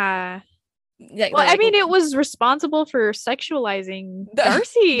 Yeah. Like, well, I mean, it was responsible for sexualizing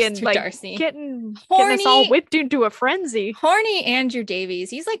Darcy and like Darcy. getting us all whipped into a frenzy. Horny Andrew Davies.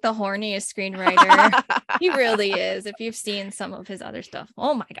 He's like the horniest screenwriter. He really is. If you've seen some of his other stuff,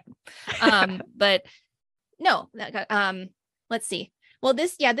 oh my god. But no, let's see. Well,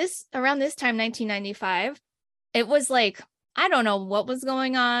 this around this time, 1995, it was like, I don't know what was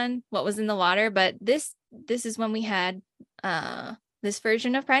going on, what was in the water, but this is when we had this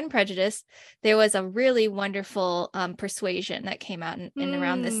version of Pride and Prejudice. There was a really wonderful Persuasion that came out in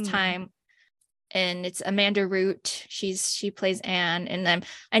around this time. And it's Amanda Root. She plays Anne. And then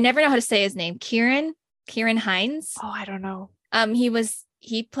I never know how to say his name. Kieran Hines. Oh, I don't know.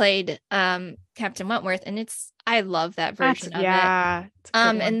 He played Captain Wentworth, and I love that version of it.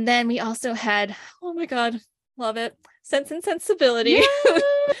 And then we also had, oh my god, love it, Sense and Sensibility. Yes!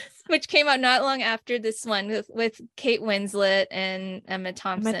 Which came out not long after this one with Kate Winslet and Emma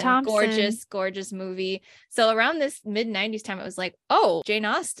Thompson. Gorgeous movie. So around this mid-90s time, it was like, oh, Jane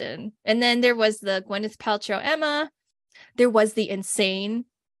Austen. And then there was the Gwyneth Paltrow Emma. There was the insane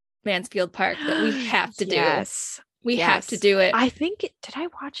Mansfield Park that we have to do. Yes. We have to do it. I think, did I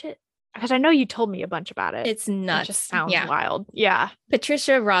watch it? Because I know you told me a bunch about it. It's nuts. It just sounds wild. Yeah.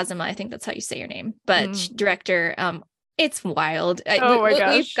 Patricia Rozema, I think that's how you say your name. But director, it's wild. Oh my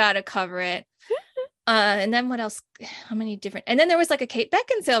gosh. We've got to cover it. And then what else? How many different? And then there was like a Kate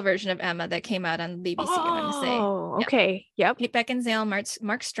Beckinsale version of Emma that came out on BBC. I want to say. Oh, okay. Yep. Kate Beckinsale,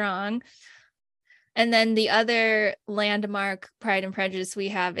 Mark Strong. And then the other landmark Pride and Prejudice we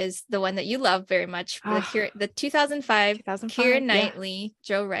have is the one that you love very much, the 2005 Keira Knightley,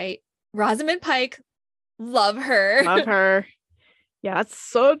 Joe Wright, Rosamund Pike. Love her. Yeah, it's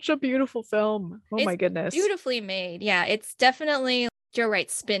such a beautiful film. Oh my goodness. Beautifully made. Yeah, it's definitely Joe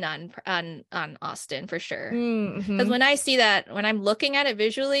Wright's spin on Austen for sure. Because when I see that, when I'm looking at it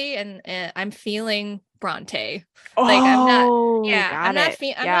visually, and I'm feeling Brontë. Like I'm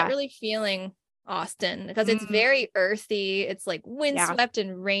not really feeling Austen, because it's very earthy. It's like windswept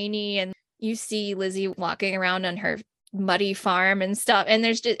and rainy, and you see Lizzie walking around on her muddy farm and stuff, and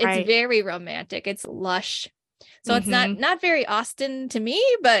it's very romantic. It's lush. So it's not very Austen to me,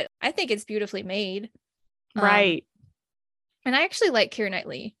 but I think it's beautifully made. Right. And I actually like Keira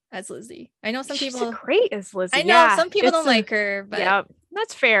Knightley as Lizzie. I know some people great as Lizzie. I know some people don't like her, but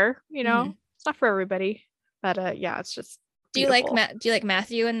that's fair. You know, it's not for everybody. But it's just. Do you like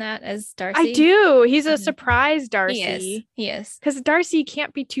Matthew in that as Darcy? I do. He's a surprise Darcy. He is. Because Darcy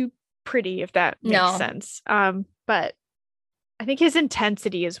can't be too pretty, if that makes sense. But I think his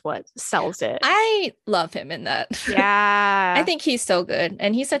intensity is what sells it. I love him in that. Yeah. I think he's so good.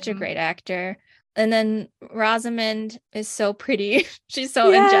 And he's such a great actor. And then Rosamund is so pretty. She's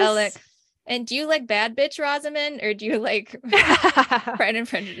so angelic. And do you like Bad Bitch Rosamund, or do you like Pride and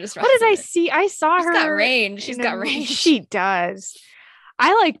Prejudice Rosamund? What did I see? I saw her. She's got range. She's got range. She does.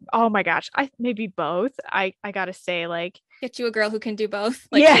 I like, oh my gosh. Maybe both. I gotta say, like, get you a girl who can do both.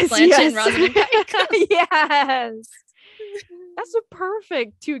 Like yes. And Rosamund Pike. Yes. That's a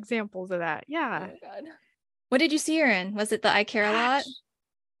perfect two examples of that. Yeah. Oh God. What did you see her in? Was it the I Care a Lot?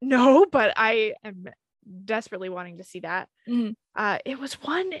 No, but I am desperately wanting to see that. It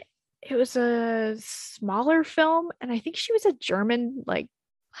was a smaller film, and I think she was a German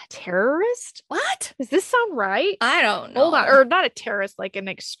terrorist. What? Does this sound right? I don't know. Hold on, or not a terrorist, like an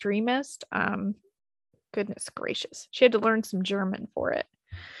extremist. Goodness gracious, she had to learn some German for it.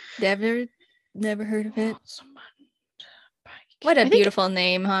 Never heard of it. What a beautiful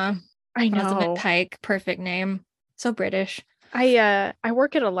name, huh? I know. Rosamund Pike, perfect name. So British. I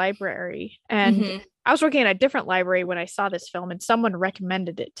work at a library, and I was working at a different library when I saw this film, and someone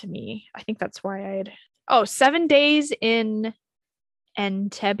recommended it to me. I think that's why 7 Days in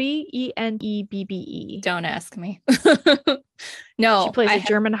Entebbe, Enebbe. Don't ask me. No. She plays a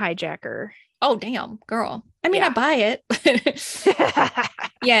German hijacker. Oh, damn, girl. I mean, I buy it.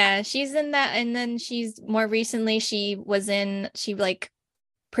 Yeah, she's in that. And then more recently, she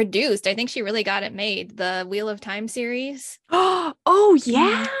produced, I think she really got it made, the Wheel of Time series. Oh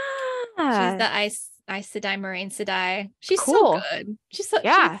yeah. She's the Aes Sedai, Moraine Sedai. She's cool. So good. She's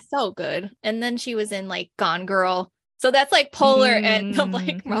so good. And then she was in like Gone Girl. So that's like polar end of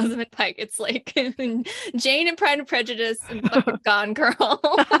like Rosamund Pike. It's like Jane and Pride and Prejudice and fucking Gone Girl.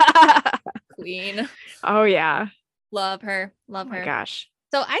 Queen. Oh yeah. Love her. Oh my gosh.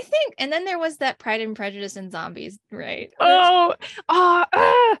 So I think, and then there was that Pride and Prejudice and Zombies, right? I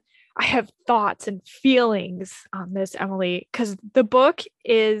have thoughts and feelings on this, Emily, because the book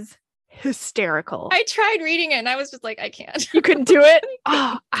is hysterical. I tried reading it and I was just like, I can't. You couldn't do it?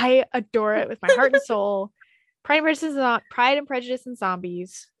 I adore it with my heart and soul. Pride and Prejudice and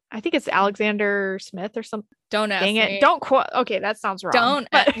Zombies. I think it's Alexander Smith or something. Don't ask Dang me. it. Don't quote. Okay, that sounds wrong. Don't.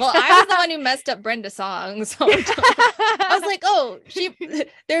 But... Well, I was the one who messed up Brenda's song. So I was like, oh,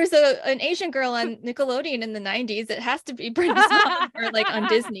 there's an Asian girl on Nickelodeon in the 90s. It has to be Brenda's mom, or like on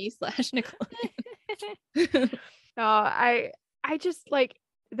Disney / Nickelodeon. No, I just like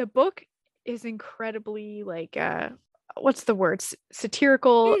the book is incredibly like what's the word,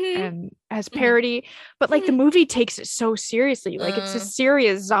 satirical and has parody, but like the movie takes it so seriously, like it's a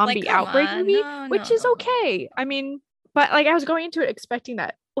serious zombie outbreak movie, which is okay. I mean, but like I was going into it expecting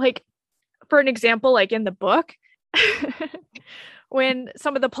that, like for an example, like in the book when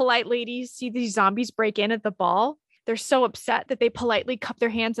some of the polite ladies see these zombies break in at the ball, they're so upset that they politely cup their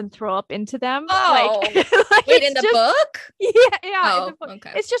hands and throw up into them. Like wait, in the book? Yeah. In the book.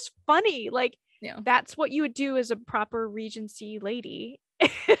 Okay. It's just funny. Like, that's what you would do as a proper Regency lady.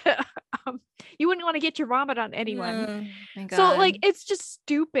 You wouldn't want to get your vomit on anyone. So like, it's just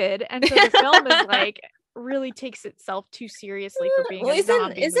stupid. And so the film is like really takes itself too seriously for being a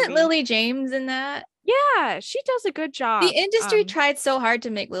zombie isn't movie. Lily James in that? Yeah, she does a good job. The industry tried so hard to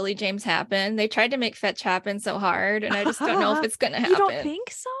make Lily James happen. They tried to make fetch happen so hard, and I just don't know if it's gonna happen. You don't think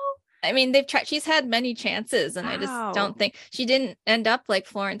so? I mean, they've tried. She's had many chances, and I just don't think she didn't end up like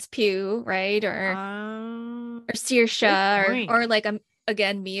Florence Pugh, right? Or Saoirse, or like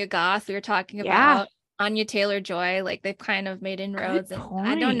again Mia Goth. We were talking about Anya Taylor-Joy. Like they've kind of made inroads, and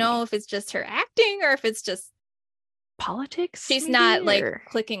I don't know if it's just her acting or if it's just politics. She's not like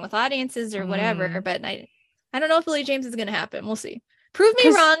clicking with audiences or whatever. But I don't know if Lily James is gonna happen. We'll see. Prove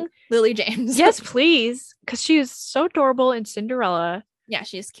me wrong, Lily James. Yes, please, because she is so adorable in Cinderella. Yeah,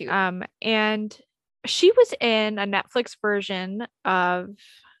 she is cute. And she was in a Netflix version of,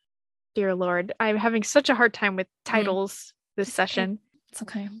 dear Lord, I'm having such a hard time with titles this session. It's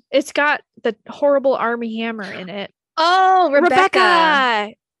okay. It's got the horrible Army Hammer in it. Oh,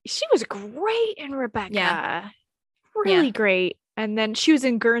 Rebecca. She was great in Rebecca. Yeah. Really great. And then she was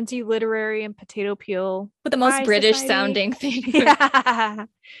in Guernsey Literary and Potato Peel. With the most British sounding thing. Yeah.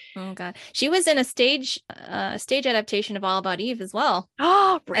 Oh god. She was in a stage adaptation of All About Eve as well.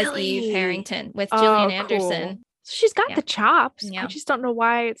 Oh, really? As Eve Harrington with Gillian Anderson. Cool. She's got the chops. Yeah. I just don't know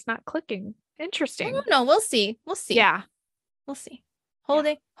why it's not clicking. Interesting. No, we'll see. Yeah. We'll see.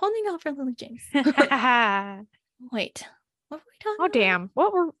 Holding out for Lily James. Wait. What were we talking about? Oh damn.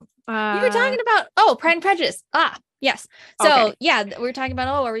 What were you were talking about? Pride and Prejudice. Yes. So we were talking about,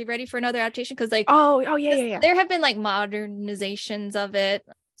 are we ready for another adaptation? Because like yeah. There have been like modernizations of it.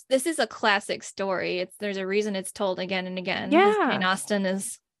 This is a classic story. There's a reason it's told again and again. Yeah. Jane Austen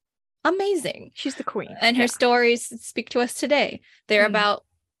is amazing. She's the queen. And her stories speak to us today. They're about,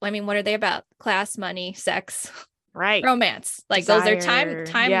 what are they about? Class, money, sex, right? Romance. Like Desire. Those are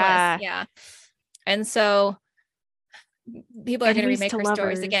timeless. Yeah. And so people are going to remake her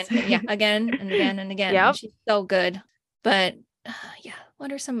stories again. Yeah. Again and again and again. Yep. She's so good. But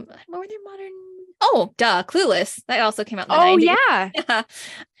what were their modern? Oh, duh. Clueless. That also came out in the 90s. Yeah.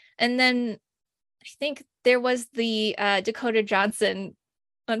 And then I think there was the Dakota Johnson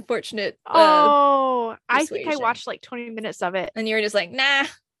unfortunate. I think I watched like 20 minutes of it. And you were just like, nah.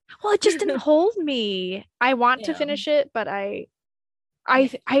 Well, it just didn't hold me. I want to finish it, but I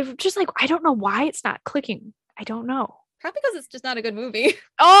just like, I don't know why it's not clicking. I don't know. Probably because it's just not a good movie.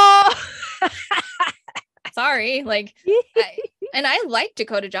 Oh, sorry. Like, I like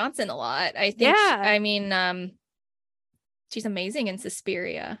Dakota Johnson a lot. I think, she's amazing in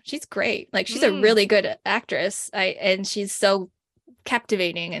Suspiria. She's great. Like, she's a really good actress. And she's so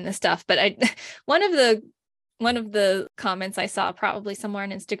captivating in this stuff. But one of the comments I saw probably somewhere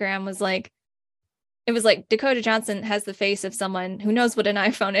on Instagram was like, it was like Dakota Johnson has the face of someone who knows what an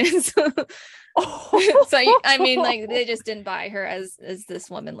iPhone is. So like they just didn't buy her as this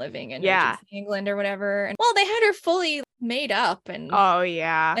woman living in England or whatever. And they had her fully made up and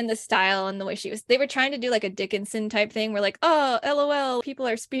and the style and the way they were trying to do like a Dickinson type thing where like, oh, LOL, people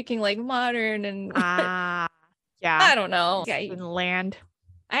are speaking like modern and I don't know. Land.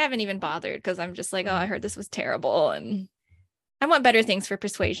 I haven't even bothered because I'm just like, I heard this was terrible and I want better things for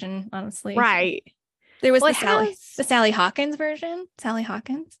Persuasion, honestly. Right. There was the Sally Hawkins version. Sally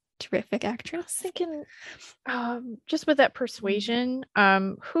Hawkins, terrific actress. Thinking, just with that Persuasion,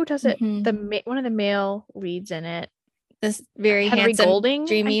 who does it? One of the male leads in it. This very Henry handsome, Golding,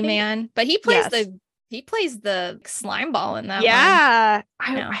 dreamy man, but he plays the slime ball in that one. Yeah,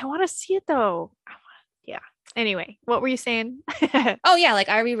 I want to see it though. Anyway, what were you saying? Like,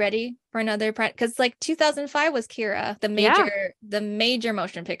 are we ready for another Pride? Because like 2005 was Kira, the major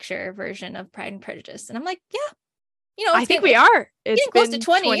motion picture version of Pride and Prejudice, and I'm like, I think we are. It's getting close to been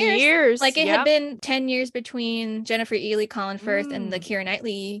 20 years. Like it Yep. had been 10 years between Jennifer Ely, Colin Firth, and the Keira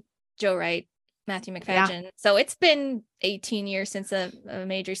Knightley, Joe Wright, Matthew McFadden. So it's been 18 years since a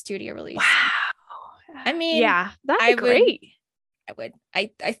major studio release. Wow. I mean, that'd be great. I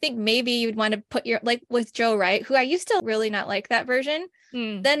think maybe you'd want to put your, like with Joe Wright, who I used to really not like that version.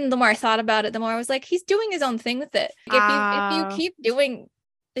 Then the more I thought about it, the more I was like, he's doing his own thing with it. If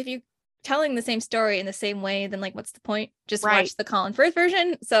you telling the same story in the same way, then like what's the point? Just watch the Colin Firth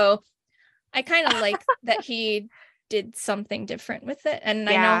version. So I kind of like that he did something different with it. And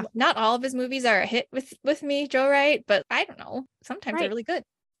I know not all of his movies are a hit with me, Joe Wright, but I don't know. Sometimes they're really good.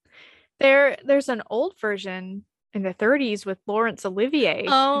 There's an old version in the 30s with Laurence Olivier.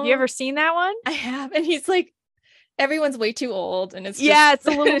 Have you ever seen that one? I have. And he's like, everyone's way too old. And it's just... it's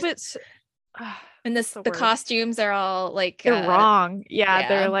a little bit... And the costumes are all like... They're wrong. Yeah,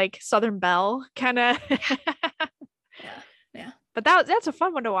 they're like Southern Belle kind of... Yeah. But that's a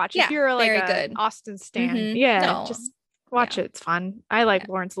fun one to watch. If you're like a good Austen stan. Just watch it. It's fun. I like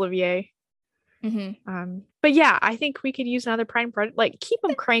Laurence Olivier. But I think we could use another Pride and Prejudice. Like keep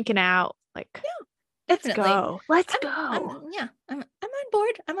them cranking out. Like let's go. I'm on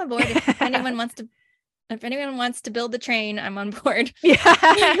board. I'm on board. If anyone wants to build the train, I'm on board. Yeah.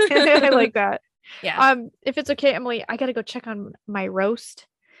 I like that. Yeah. If it's okay, Emily, I gotta go check on my roast.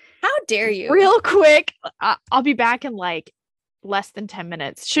 How dare you? Real quick. I'll be back in like less than 10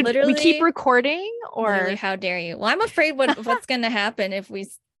 minutes. Should we keep recording or literally, how dare you? Well, I'm afraid what's gonna happen if we...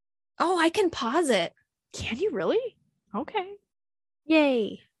 Oh, I can pause it. Can you really? Okay.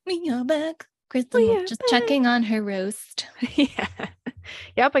 Yay. We are back. Crystal just checking on her roast. Yep,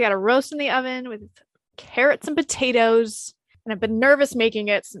 I got a roast in the oven with carrots and potatoes. And I've been nervous making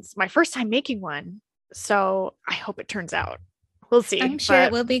it since my first time making one. So I hope it turns out. We'll see. I'm sure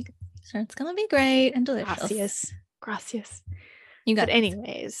it will be. Sure, it's gonna be great and delicious. Gracias. You got it.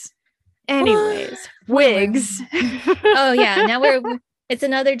 Anyways, wigs. Oh yeah. Now it's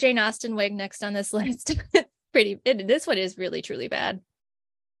another Jane Austen wig next on this list. This one is really truly bad.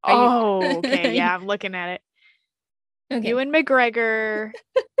 Okay. Yeah, I'm looking at it. Okay. Ewan McGregor,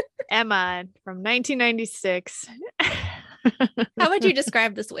 Emma from 1996. How would you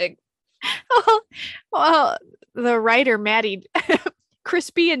describe this wig? Well, the writer Maddie,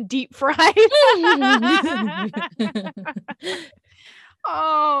 crispy and deep fried.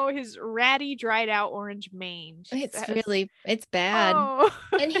 His ratty, dried out orange mane. It's bad.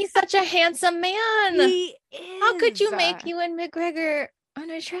 And he's such a handsome man. He is. How could you make Ewan McGregor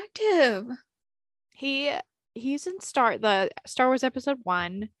unattractive? He's in the Star Wars Episode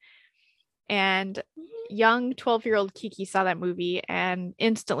 1. And young 12-year-old Kiki saw that movie and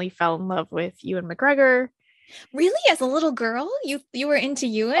instantly fell in love with Ewan McGregor. Really? As a little girl? You were into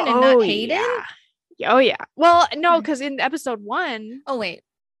Ewan and not Hayden? Yeah. Oh, yeah. Well, no, because in Episode 1... Oh, wait.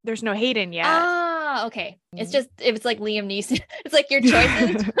 There's no Hayden yet. Ah, okay. It's just, it's like Liam Neeson. It's like your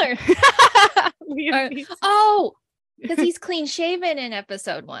choices. Oh, because he's clean shaven in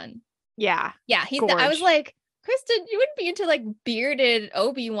Episode 1. Yeah. Yeah. I was like, Kristen, you wouldn't be into like bearded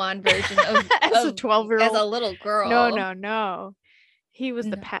Obi-Wan version of as a 12-year-old, as a little girl. No. He was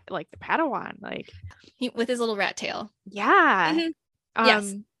the Padawan, like with his little rat tail. Yeah.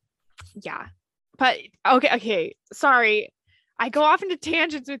 Yes. Yeah. But okay. Sorry, I go off into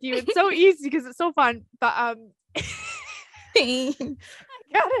tangents with you. It's so easy because it's so fun. But I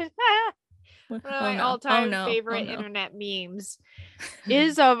got it. One of my all-time favorite internet memes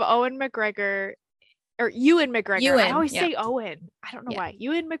is of Ewan McGregor. I always say Owen. I don't know why.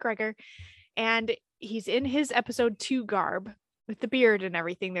 Ewan McGregor. And he's in his Episode 2 garb with the beard and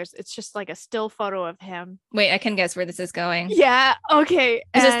everything. It's just like a still photo of him. Wait, I can guess where this is going. Yeah. Okay.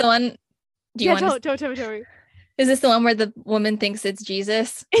 Is this the one? Do you want to tell me. Is this the one where the woman thinks it's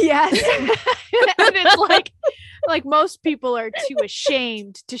Jesus? Yes. And it's like most people are too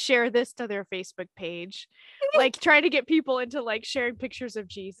ashamed to share this to their Facebook page. Like trying to get people into like sharing pictures of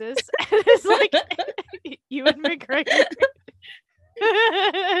Jesus. And it's like Ewan McGregor.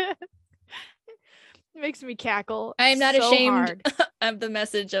 It makes me cackle. I am not ashamed of the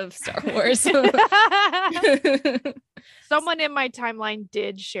message of Star Wars. Someone in my timeline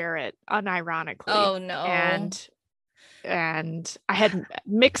did share it unironically. Oh no. And I had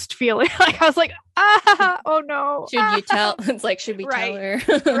mixed feeling. Like I was like, oh no. Should you tell? It's like, should we tell her?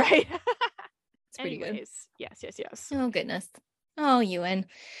 Right. It's pretty good. Yes. Oh goodness. Oh, Ewan.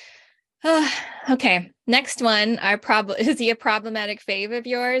 Okay. Next one. Is he a problematic fave of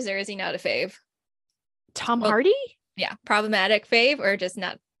yours, or is he not a fave? Tom Hardy? Yeah. Problematic fave, or just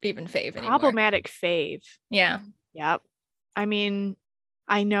not even fave anymore? Problematic fave. Yeah. Yep. I mean,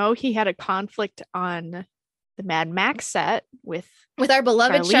 I know he had a conflict on the Mad Max set with our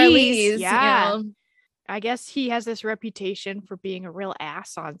beloved Charlize. Yeah. You know. I guess he has this reputation for being a real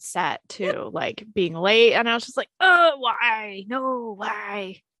ass on set too, like being late. And I was just like, oh, why? No,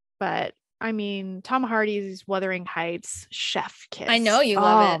 why? But I mean, Tom Hardy's Wuthering Heights chef kiss. I know you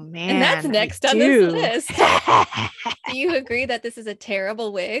love it. Man, and that's next on this list. Do you agree that this is a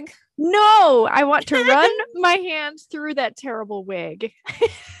terrible wig? No, I want to run my hands through that terrible wig.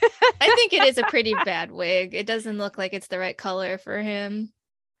 I think it is a pretty bad wig. It doesn't look like it's the right color for him.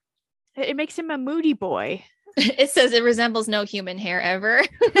 It makes him a moody boy. It says it resembles no human hair ever.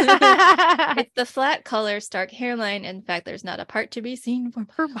 It's the flat color, stark hairline. In fact, there's not a part to be seen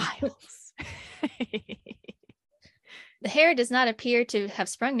for miles. The hair does not appear to have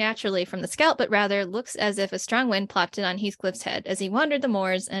sprung naturally from the scalp, but rather looks as if a strong wind plopped it on Heathcliff's head as he wandered the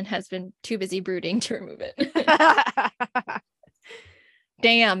moors and has been too busy brooding to remove it.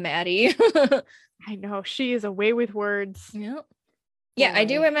 Damn, Maddie. I know, she is away with words. Yep. Yeah, I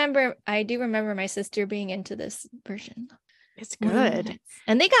do remember my sister being into this version. It's good.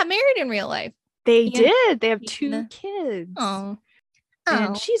 And they got married in real life. They did. They have 2 kids. Oh.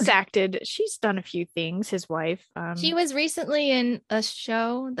 And she's done a few things, his wife. She was recently in a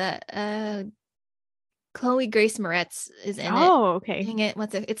show that Chloe Grace Moretz is in it. Oh, okay. Dang it.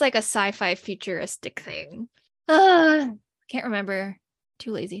 It's like a sci-fi futuristic thing. Can't remember.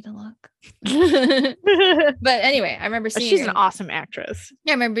 Too lazy to look. But anyway, I remember seeing she's an awesome actress.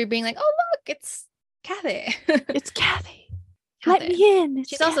 Yeah, I remember being like, oh look, it's Kathy. It's Kathy. Let me in.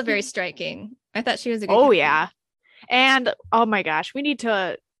 She's Kathy. Also very striking. I thought she was a good Kathy. Yeah. And oh my gosh, we need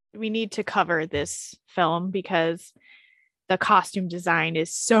to cover this film because the costume design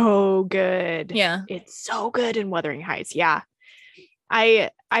is so good. Yeah. It's so good in Wuthering Heights. Yeah.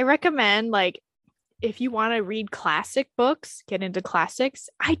 I recommend, like, if you want to read classic books, get into classics,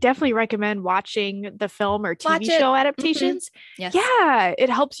 I definitely recommend watching the film or TV show adaptations. Mm-hmm. Yes. Yeah, it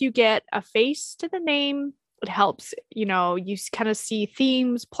helps you get a face to the name. It helps, you kind of see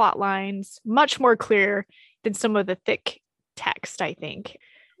themes, plot lines much more clear than some of the thick text, I think.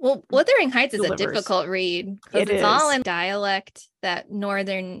 Well, Wuthering Heights is a difficult read because it's all in dialect, that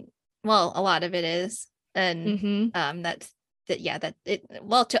northern, well, a lot of it is. And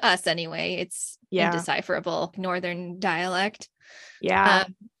to us anyway, it's indecipherable northern dialect. Yeah.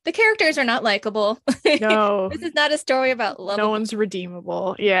 The characters are not likable. No. This is not a story about love. No one's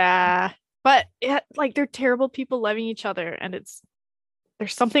redeemable. Yeah. But they're terrible people loving each other, and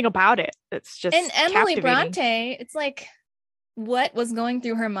there's something about it that's just and Emily Brontë, it's like, what was going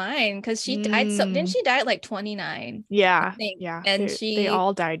through her mind? Because she died didn't she die at like 29? Yeah. Yeah. And they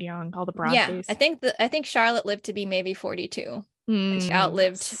all died young, all the Brontës. Yeah. I think Charlotte lived to be maybe 42. And she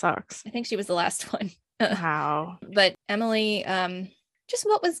outlived. Sucks. I think she was the last one. Wow. But Emily, just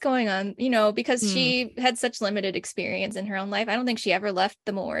what was going on, because she had such limited experience in her own life. I don't think she ever left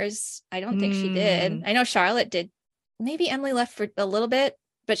the moors. I don't think she did. I know Charlotte did. Maybe Emily left for a little bit,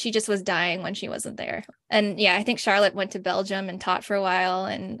 but she just was dying when she wasn't there. And yeah, I think Charlotte went to Belgium and taught for a while.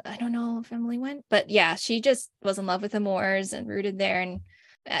 And I don't know if Emily went, but yeah, she just was in love with the moors and rooted there. And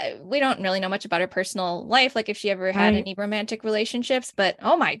we don't really know much about her personal life, like if she ever had any romantic relationships, but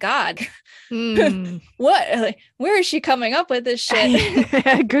oh my God, what? Like, where is she coming up with this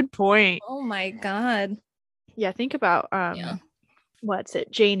shit? Good point. Oh my God. Yeah, think about what's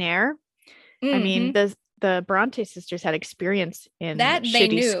it, Jane Eyre? I mean, the Brontë sisters had experience in that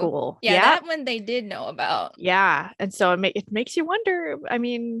shitty school. Yeah, that one they did know about. Yeah, and so it makes you wonder. I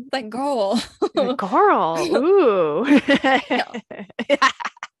mean, like, girl, ooh.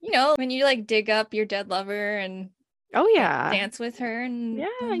 When you like dig up your dead lover and dance with her and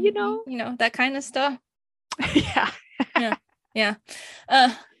that kind of stuff. Yeah.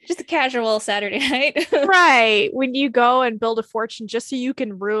 Just a casual Saturday night. Right. When you go and build a fortune just so you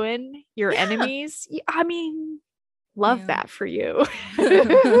can ruin your enemies. I mean, love that for you.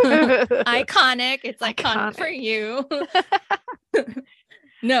 Iconic. It's iconic for you.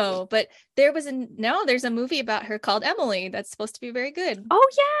 No, but there's a movie about her called Emily that's supposed to be very good. Oh,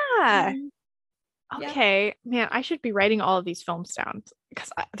 yeah. Okay. Man, I should be writing all of these films down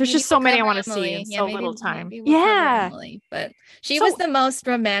because there's just so many I want to see in so little time. Emily, but she was the most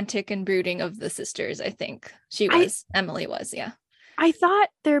romantic and brooding of the sisters, I think. Emily was, yeah. I thought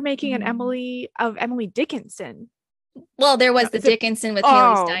they're making an Emily Dickinson. Well, there was the Dickinson with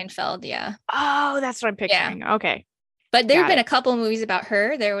Haley Steinfeld, yeah. Oh, that's what I'm picturing. Yeah. Okay. But there have been a couple movies about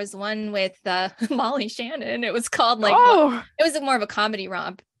her. There was one with Molly Shannon. It was called it was more of a comedy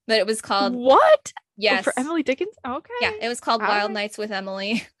romp, but it was called what? Yes, for Emily Dickinson. Okay. Yeah, it was called Wild Nights with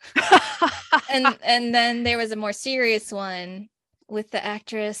Emily. and then there was a more serious one with the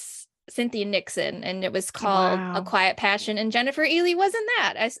actress Cynthia Nixon, and it was called A Quiet Passion, and Jennifer Ely was in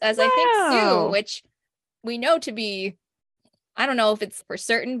that as I think Sue, which we know to be, I don't know if it's for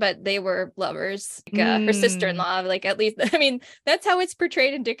certain, but they were lovers. Her sister-in-law, like, at least, I mean, that's how it's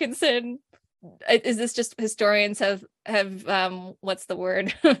portrayed in Dickinson. Is this just historians have what's the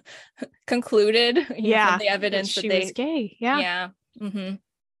word, concluded from the evidence that they was gay.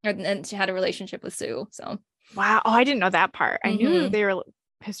 And she had a relationship with Sue. So wow. Oh, I didn't know that part. I knew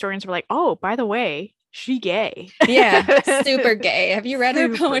historians were like, oh, by the way, she gay. Yeah, super gay. Have you read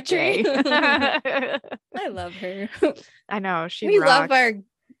her poetry? I love her. I know, we rocks. Love our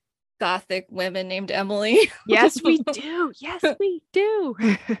gothic women named Emily. Yes, we do. Yes, we do.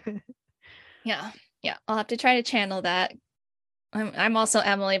 Yeah. I'll have to try to channel that. I'm also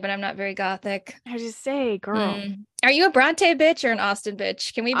Emily, but I'm not very gothic. I was just say, girl. Are you a Brontë bitch or an Austen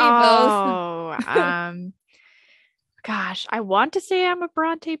bitch? Can we be both? Oh, gosh, I want to say I'm a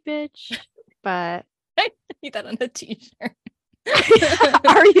Brontë bitch, but I need that on a t-shirt.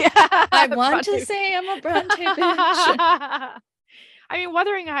 I want to say I'm a Brontë bitch. I mean,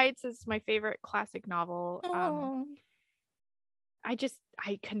 Wuthering Heights is my favorite classic novel. I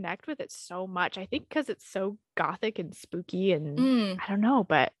connect with it so much. I think because it's so gothic and spooky, and I don't know,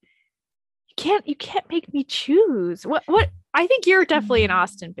 but you can't make me choose. What I think you're definitely an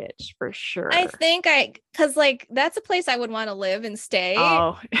Austen bitch for sure. I think because like that's a place I would want to live and stay.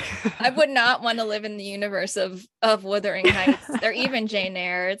 Oh. I would not want to live in the universe of Wuthering Heights or even Jane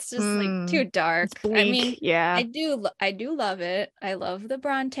Eyre. It's just like too dark. I mean, yeah, I do love it. I love the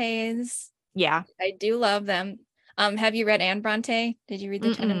Brontes. Yeah, I do love them. Have you read Anne Brontë? Did you read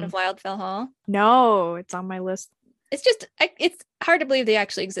The Tenant of Wildfell Hall? No, it's on my list. It's just it's hard to believe they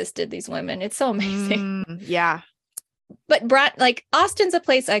actually existed, these women. It's so amazing. Yeah. But like Austen's a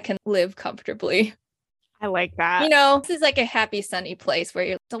place I can live comfortably. I like that. You know, this is like a happy, sunny place where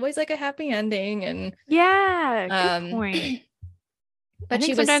it's always like a happy ending. And yeah, good point. But I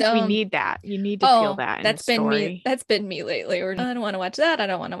think sometimes we need that. You need to feel that. That's been me. That's been me lately. Or I don't want to watch that. I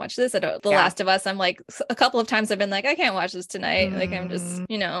don't want to watch this. The Last of Us. I'm like, a couple of times I've been like, I can't watch this tonight. Like I'm just,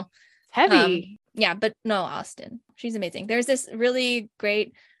 heavy. Yeah, but no, Austen. She's amazing. There's this really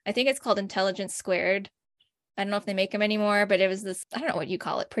great, I think it's called Intelligence Squared. I don't know if they make them anymore, but it was this, I don't know what you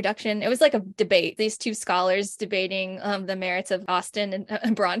call it, production. It was like a debate. These two scholars debating the merits of Austen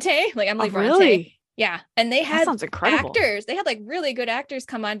and Brontë, like Emily Brontë. Really? Yeah. And they had actors. They had like really good actors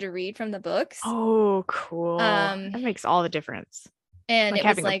come on to read from the books. Oh, cool. That makes all the difference. And like it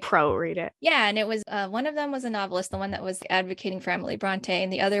having was like a pro read it. Yeah. And it was one of them was a novelist, the one that was advocating for Emily Brontë.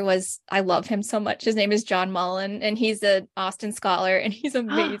 And the other was, I love him so much. His name is John Mullen, and he's an Austen scholar, and he's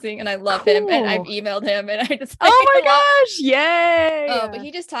amazing. And I love him. And I've emailed him, and I just oh my gosh, yay. But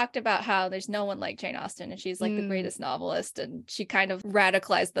he just talked about how there's no one like Jane Austen, and she's like the greatest novelist, and she kind of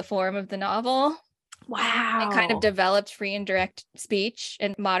radicalized the form of the novel. Wow. And kind of developed free and direct speech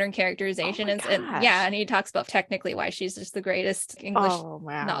and modern characterization. And he talks about technically why she's just the greatest English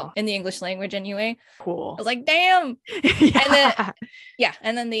in the English language anyway. Cool. I was like, damn.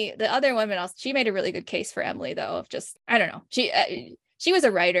 And then the other woman also, she made a really good case for Emily though, of just, I don't know. She was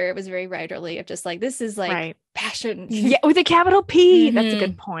a writer. It was very writerly of just like, this is like passion. Yeah, with a capital P. That's a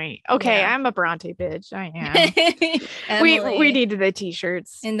good point. Okay, I'm a Brontë bitch. I am. we needed the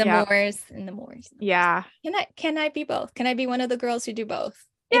t-shirts. In the Moors. Yeah. Can I be both? Can I be one of the girls who do both?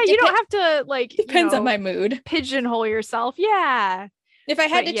 Yeah, you don't have to like depends on my mood. Pigeonhole yourself. Yeah. If I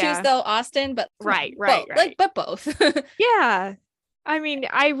had to choose though, Austen, but right. Like, but both. Yeah. I mean,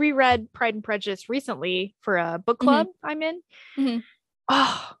 I reread Pride and Prejudice recently for a book club I'm in. Mm-hmm.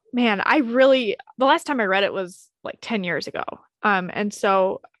 Oh man, the last time I read it was like 10 years ago. And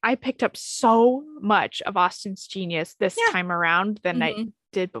so I picked up so much of Austen's genius this time around than I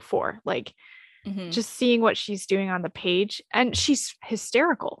did before. Like just seeing what she's doing on the page, and she's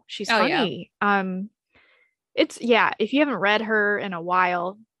hysterical. She's funny. Yeah. If you haven't read her in a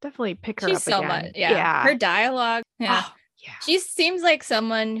while, definitely pick her up so again. Much. Yeah. Her dialogue. Yeah. Oh, yeah. She seems like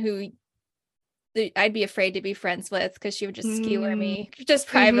someone who I'd be afraid to be friends with, because she would just skewer me, just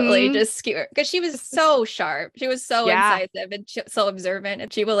privately, just skewer, because she was so sharp. She was so incisive and so observant,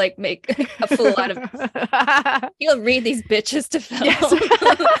 and she will like make a fool out of She'll read these bitches to film. Yes.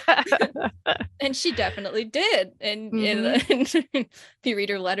 And she definitely did. And if you read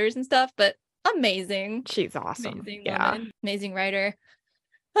her letters and stuff, but amazing. She's awesome. Amazing woman. Amazing writer.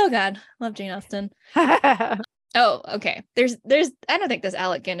 Oh God, love Jane Austen. Oh, okay. There's I don't think this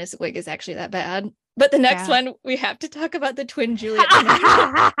Alec Guinness wig is actually that bad. But the next one, we have to talk about the twin Juliet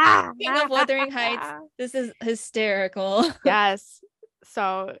King of Wuthering Heights. This is hysterical. Yes.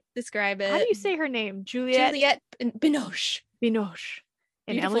 So describe it. How do you say her name? Juliet Binoche. Binoche.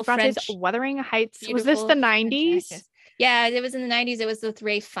 in Beautiful Emily Bronte's French- Wuthering Heights. Was this the 90s? Yeah, it was in the 90s. It was with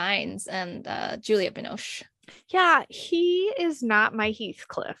Ray Fiennes and Juliette Binoche. Yeah, he is not my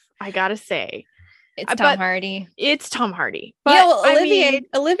Heathcliff, I gotta say. It's Tom Hardy. It's Tom Hardy. But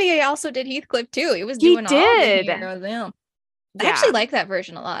Olivier also did Heathcliff too. He was doing all the heroes. Yeah. I actually like that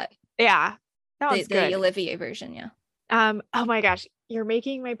version a lot. Yeah. That was good. The Olivier version, yeah. Oh my gosh, you're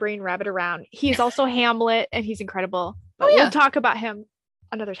making my brain rabbit around. He's also Hamlet and he's incredible. But we'll talk about him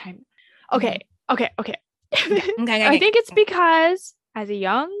another time. Okay. Okay. I think it's because as a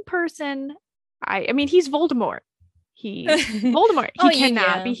young person, I mean he's Voldemort. He's Voldemort. He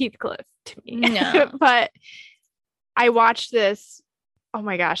cannot be Heathcliff to me. No. But I watched this. Oh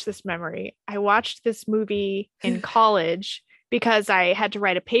my gosh, this memory. I watched this movie in college because I had to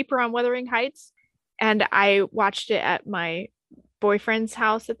write a paper on Wuthering Heights, and I watched it at my boyfriend's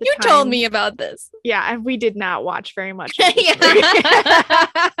house at the time. You told me about this. Yeah, and we did not watch very much.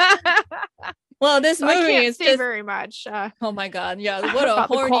 Well, this movie is just very much. Oh my god, yeah! What a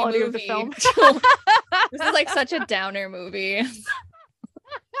horny movie. Of the film. This is like such a downer movie.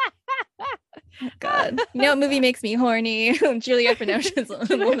 God, you know what movie makes me horny? Juliette Binoche's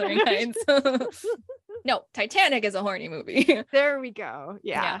Wuthering Heights. No, Titanic is a horny movie. There we go.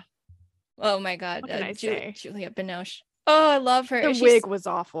 Yeah. Oh my god, Juliette Binoche. Oh, I love her. The wig was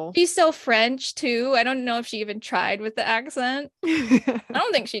awful. She's so French too. I don't know if she even tried with the accent. I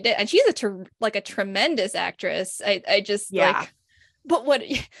don't think she did. And she's a tremendous actress. I just like, but what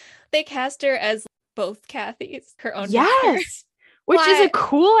they cast her as both Kathys, her own. Yes. Which is a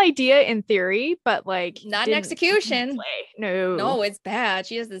cool idea in theory, but like not in execution. No, it's bad.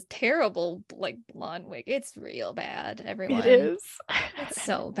 She has this terrible like blonde wig. It's real bad. Everyone. It is. It's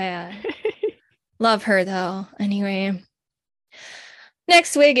so bad. Love her though. Anyway.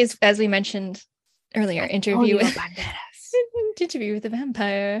 Next wig is, as we mentioned earlier, interview with the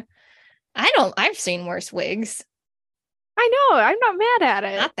vampire. I've seen worse wigs. I know. I'm not mad at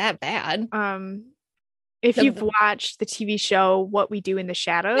it. Not that bad. If you've watched the TV show What We Do in the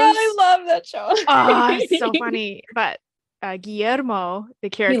Shadows. Yeah, I love that show. Oh, it's so funny. But Guillermo, the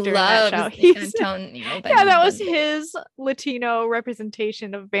character in that show, that was his Latino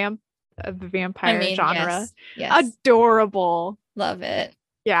representation of the vampire genre. Yes. Adorable. Love it.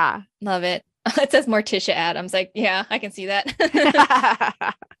 Yeah. Love it. It says Morticia Adams. Like, yeah, I can see that.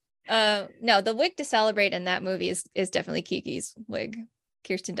 No, the wig to celebrate in that movie is definitely Kiki's wig.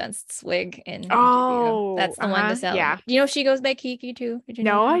 Kirsten Dunst's wig in Interview. That's the one to celebrate. Yeah. You know she goes by Kiki too? Did you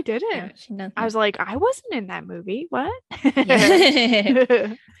know I didn't. Yeah, I was like, I wasn't in that movie. What? Oh,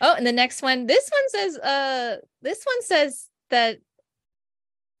 and the next one. This one says that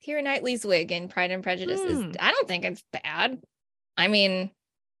Keira Knightley's wig in Pride and Prejudice is, I don't think it's bad. I mean,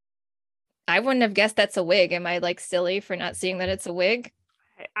 I wouldn't have guessed that's a wig. Am I like silly for not seeing that it's a wig?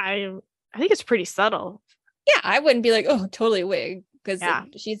 I think it's pretty subtle. Yeah, I wouldn't be like, oh, totally a wig. Because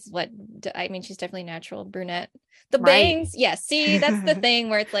she's she's definitely natural brunette. The bangs, see, that's the thing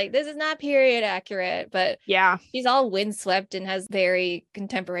where it's like, this is not period accurate, but she's all windswept and has very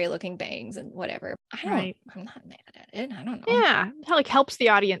contemporary looking bangs and whatever. I'm not mad at it. I don't know. Yeah, it like helps the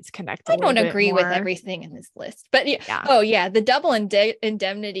audience connect. I don't agree with everything in this list, but the double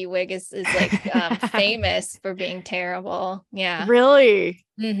indemnity wig is like famous for being terrible. Yeah, really.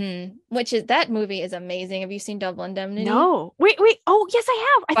 Mm-hmm. Which is that movie is amazing. Have you seen Double Indemnity? No. Wait. Oh, yes,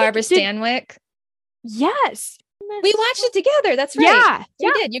 I have. Barbara Stanwyck. Yes. We watched it together. That's right.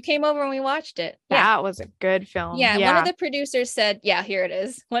 You did. You came over and we watched it. That was a good film. Yeah. One of the producers said, here it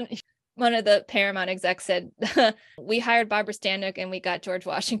is. One of the Paramount execs said, we hired Barbara Stanwyck and we got George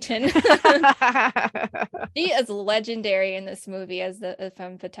Washington. She is legendary in this movie as the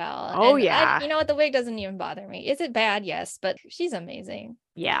femme fatale. Oh, and yeah. You know what? The wig doesn't even bother me. Is it bad? Yes, but she's amazing.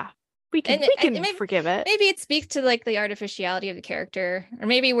 Yeah. We can forgive it. Maybe it speaks to like the artificiality of the character, or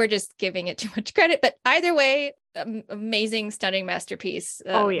maybe we're just giving it too much credit. But either way, amazing, stunning masterpiece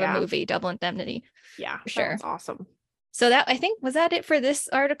of a movie, Double Indemnity. Yeah, for sure. That's awesome. So was that it for this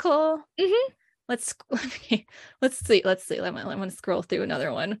article? Mm-hmm. Let's see. I want to scroll through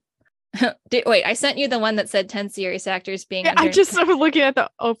another one. Wait, I sent you the one that said 10 serious actors being. I just was looking at the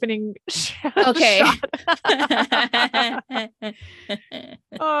opening shot. Okay.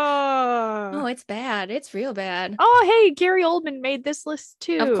 Oh, it's bad. It's real bad. Oh, hey, Gary Oldman made this list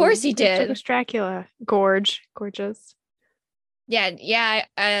too. Of course he did. Dracula, gorgeous. Yeah.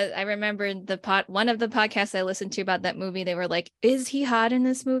 I remember one of the podcasts I listened to about that movie. They were like, "Is he hot in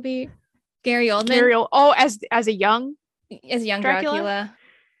this movie?" Gary Oldman. As a young Dracula.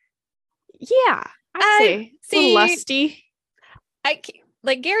 Yeah, I'd say a little lusty.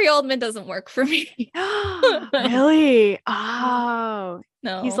 Like Gary Oldman doesn't work for me. Really? Oh,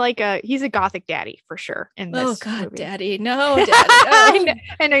 No. He's a gothic daddy for sure in this. Oh God, movie. daddy. No, daddy. No.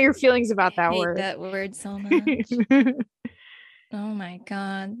 I know your feelings about that I hate word. that word so much. Oh my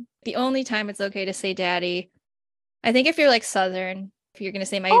God. The only time it's okay to say daddy, I think if you're like Southern, if you're gonna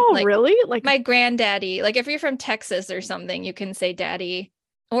say really? Like my granddaddy, like if you're from Texas or something, you can say daddy.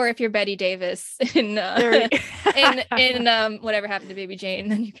 Or if you're Betty Davis in Whatever Happened to Baby Jane,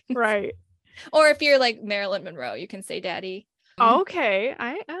 then you can right. Or if you're like Marilyn Monroe, you can say daddy. Okay.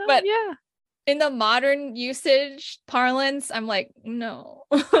 But yeah. In the modern usage parlance, I'm like, no.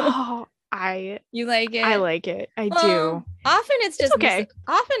 You like it? I like it. I do. Often it's just okay.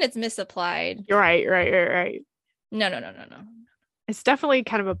 Often it's misapplied. You're right. No. It's definitely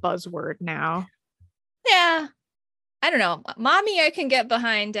kind of a buzzword now. Yeah. I don't know. Mommy, I can get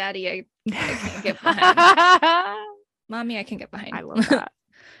behind. Daddy, I can't get behind. Mommy, I can get behind. I love that.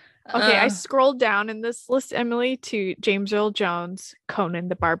 Okay, I scrolled down in this list, Emily, to James Earl Jones, Conan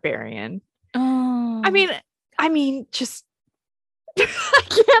the Barbarian. Oh. I mean, just I can't.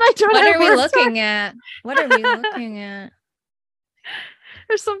 I don't. What are we looking at? What are we looking at?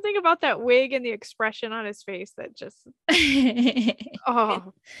 There's something about that wig and the expression on his face that just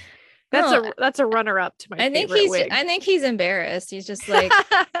that's a runner-up to my favorite wig. I think he's embarrassed. He's just like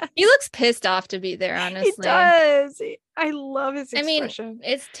he looks pissed off to be there, honestly. He does. I love his expression. I mean,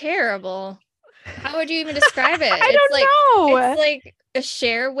 it's terrible. How would you even describe it? I don't know. It's like a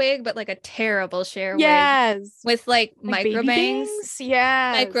Cher wig, but like a terrible Cher wig. Yes. With like micro bangs.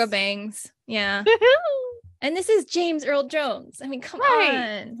 Yes. Micro bangs. Yeah. And this is James Earl Jones. I mean, come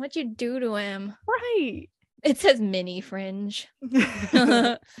on. What'd you do to him? Right. It says mini fringe.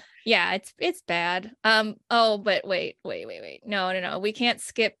 Yeah, it's bad. But wait. No. We can't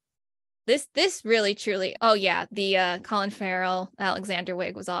skip this really truly. Oh yeah, the Colin Farrell Alexander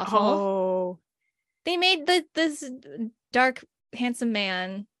wig was awful. Oh. They made this dark handsome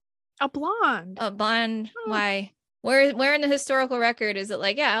man a blonde. Oh. Why? Where in the historical record is it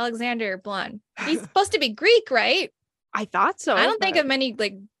like, yeah, Alexander blonde? He's supposed to be Greek, right? I thought so. I don't think of many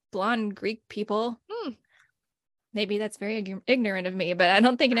like blonde Greek people. Maybe that's very ignorant of me, but I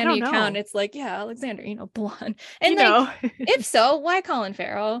don't think in any account it's like, yeah, Alexander, blonde. And if so, why Colin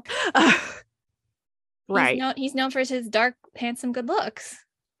Farrell? Right. He's known for his dark, handsome, good looks.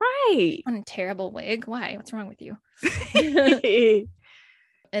 Right. On a terrible wig. Why? What's wrong with you?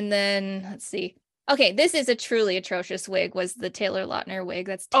 And then let's see. Okay, this is a truly atrocious wig. Was the Taylor Lautner wig?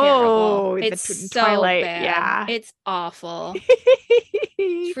 That's terrible. Oh, it's so Twilight. bad. Yeah, it's awful.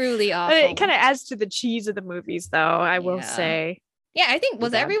 Truly awful. It kind of adds to the cheese of the movies, though. I will say. Yeah, I think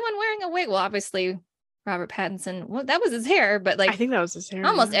was everyone wearing a wig? Well, obviously Robert Pattinson. Well, that was his hair, but like I think that was his hair.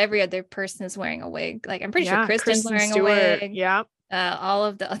 Almost every other person is wearing a wig. Like I'm pretty sure Kristen's wearing a wig. Yeah. All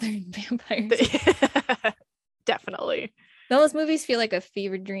of the other vampires. Definitely. Those movies feel like a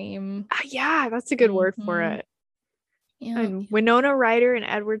fever dream. Yeah, that's a good word for it. Yeah. And Winona Ryder and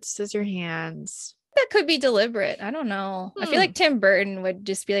Edward Scissorhands. That could be deliberate. I don't know. I feel like Tim Burton would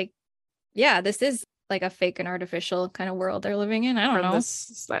just be like, yeah, this is like a fake and artificial kind of world they're living in. I don't know.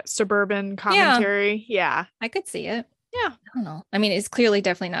 That suburban commentary. Yeah. I could see it. Yeah. I don't know. I mean, it's clearly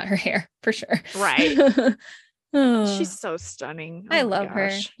definitely not her hair for sure. Right. She's so stunning. I love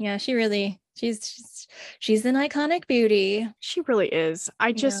her. Yeah, she's an iconic beauty. She really is.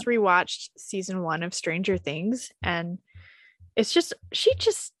 I just rewatched season 1 of Stranger Things, and she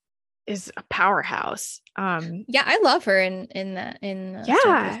just is a powerhouse. Yeah, I love her in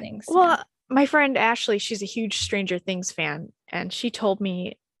Stranger Things. Well, my friend Ashley, she's a huge Stranger Things fan, and she told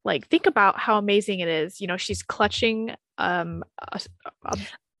me, like, think about how amazing it is. She's clutching a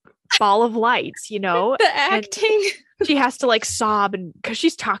ball of lights, the acting. She has to like sob and because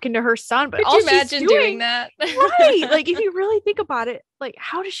she's talking to her son, but could you imagine doing that? Right. Like if you really think about it, like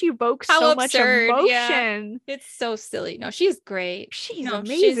how does she evoke so much emotion? Yeah. It's so silly. No, she's great. She's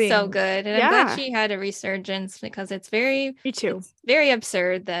amazing. She's so good. And I'm glad she had a resurgence because it's very me too. It's very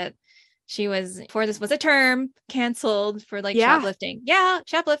absurd that she was, before this was a term, canceled for like shoplifting. Yeah,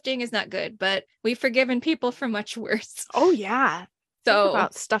 shoplifting is not good, but we've forgiven people for much worse. Oh yeah. So think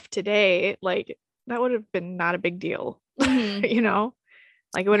about stuff today, like that would have been not a big deal. Mm-hmm.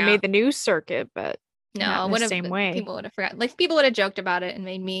 Like it would have made the news circuit, but no, in the same way. People would have forgotten. Like people would have joked about it and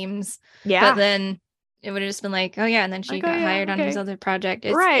made memes. Yeah. But then it would have just been like, oh yeah, and then she got hired on his other project.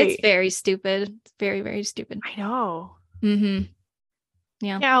 It's very stupid. It's very, very stupid. I know. Mm-hmm.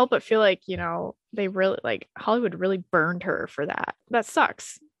 Yeah. Can't help but feel like, they really like Hollywood really burned her for that. That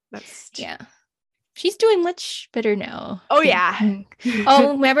sucks. She's doing much better now. Oh yeah.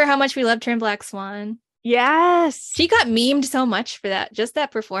 Oh, remember how much we loved her in Black Swan? Yes. She got memed so much for that, just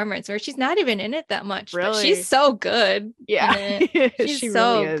that performance where she's not even in it that much. But Really? she's so good. Yeah. She's She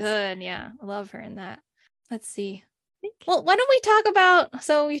so really is. good. Yeah. I love her in that. Let's see. Well, why don't we talk about,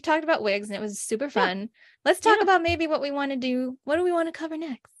 so we talked about wigs and it was super fun. Let's talk about maybe what we want to do. What do we want to cover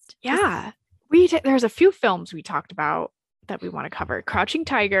next? Yeah. There's a few films we talked about that we want to cover. Crouching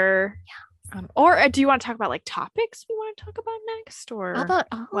Tiger. Yeah. Or do you want to talk about like topics we want to talk about next, or how about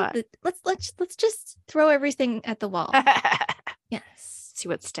let's just throw everything at the wall. Yes. See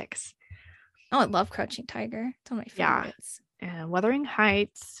what sticks. Oh, I love Crouching Tiger. It's one of my favorites. And Wuthering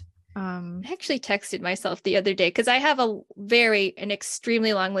Heights. I actually texted myself the other day because I have an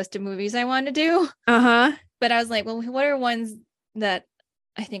extremely long list of movies I want to do. But I was like, well, what are ones that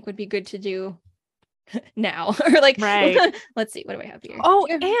I think would be good to do now? Or like, let's see, what do I have here? Oh,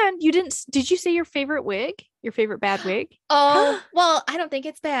 and did you say your favorite wig? Your favorite bad wig? Oh, well, I don't think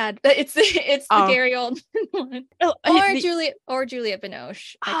it's bad. It's the Gary Oldman one. Or Juliette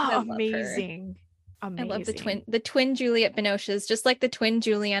Binoche. Amazing. I love the twin Juliette Binoches, just like the twin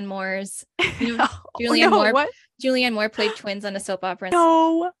Julianne Moores. Julianne Moore played twins on a soap opera.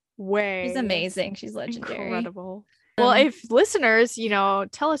 No way. She's amazing. She's legendary. Incredible. Well, if listeners,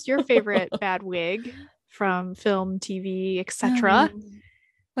 tell us your favorite bad wig from film, TV, etc.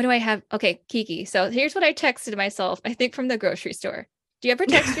 What do I have? Okay, Kiki. So here's what I texted myself, I think from the grocery store. Do you ever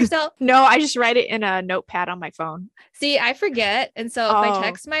text yourself? No, I just write it in a notepad on my phone. See, I forget. And so if I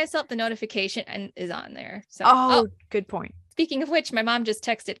text myself, the notification is on there. So good point. Speaking of which, my mom just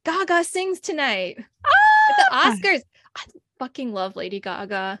texted, Gaga sings tonight at the Oscars. I fucking love Lady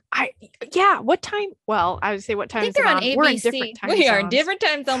Gaga. What time? Well, I would say what time I think they're on ABC. We're in different time We are in different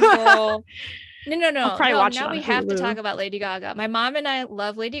time zones. No. Now we have to talk about Lady Gaga. My mom and I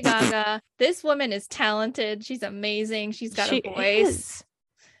love Lady Gaga. This woman is talented. She's amazing. She's got a voice.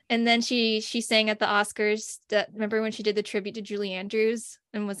 And then she sang at the Oscars. Remember when she did the tribute to Julie Andrews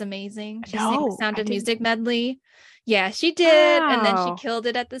and was amazing? She sang the Sound of Music medley. Yeah, she did. Wow. And then she killed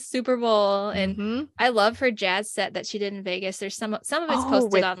it at the Super Bowl. And I love her jazz set that she did in Vegas. There's some of it's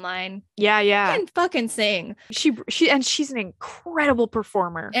posted online. Yeah. She can fucking sing. She's an incredible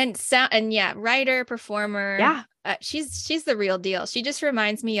performer. And writer, performer. Yeah. She's the real deal. She just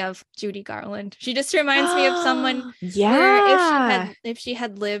reminds me of Judy Garland. She just reminds me of someone where if she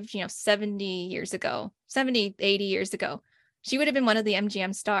had lived, 70 years ago, 70, 80 years ago, she would have been one of the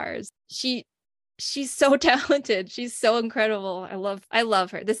MGM stars. She's so talented. She's so incredible. I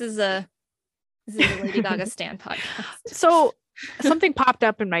love her. This is a Lady Gaga stan podcast. So something popped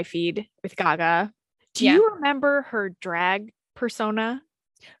up in my feed with Gaga. Do you remember her drag persona?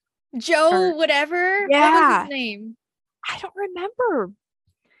 Joe, whatever. Yeah. What was his name? I don't remember.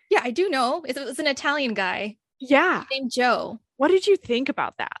 Yeah, I do know. It was an Italian guy. Yeah. Named Joe. What did you think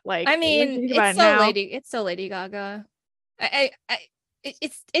about that? Like, I mean, it's so Lady Gaga. It's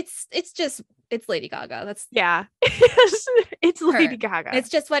Lady Gaga. That's it's Lady Gaga. It's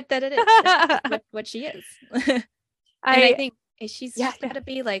just what that it is. That's what she is. And I think she's got to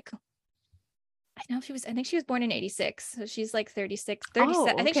be like, I think she was born in 86. So she's like 36,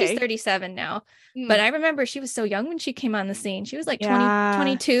 37. I think she's 37 now. But I remember she was so young when she came on the scene. She was like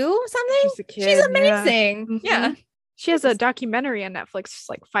 22 something. She's a kid. She's amazing. Yeah. She has a documentary on Netflix. It's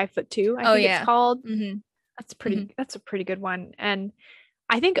like 5'2", I think it's called. That's pretty. That's a pretty good one. And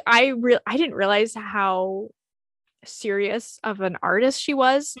I think I didn't realize how serious of an artist she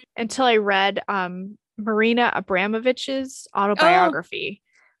was until I read Marina Abramovich's autobiography.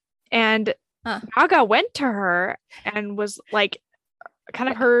 And Gaga went to her and was like kind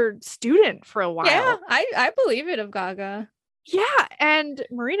of her student for a while. Yeah, I believe it of Gaga. Yeah, and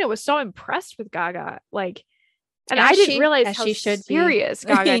Marina was so impressed with Gaga, like, and I didn't realize how serious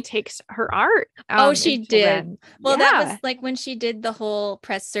Gaga takes her art. She did. Well, that was like when she did the whole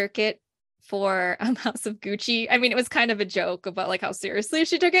press circuit for House of Gucci. I mean, it was kind of a joke about like how seriously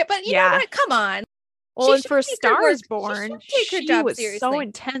she took it, but you know what? Come on. Well, and for Star is Born, she was seriously. So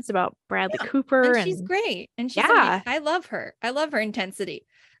intense about Bradley Cooper, and she's great. And she's amazing. I love her. I love her intensity.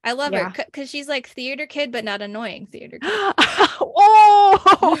 I love her because she's like theater kid, but not annoying theater kid.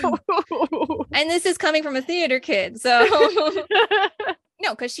 And this is coming from a theater kid, so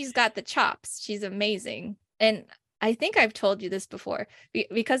no, because she's got the chops. She's amazing, and I think I've told you this before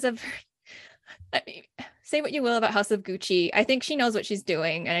because of her. I mean, say what you will about House of Gucci. I think she knows what she's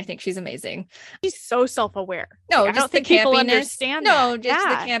doing, and I think she's amazing. She's so self-aware. No, I don't think people understand. No, just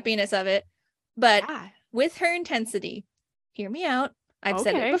the campiness of it. But with her intensity, hear me out. I've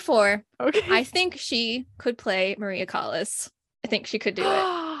said it before. Okay. I think she could play Maria Callas. I think she could do it.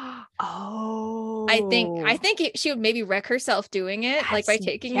 Oh, I think she would maybe wreck herself doing it, like by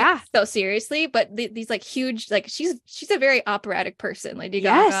taking it so seriously. But these like huge, like she's a very operatic person, Lady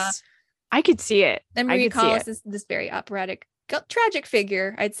Gaga. I could see it. And Maria Callas is this very operatic, tragic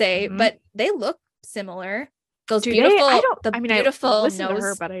figure, I'd say. But they look similar. Those beautiful, beautiful nose. To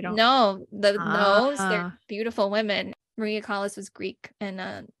her, but I don't. No, the nose. They're beautiful women. Maria Callas was Greek,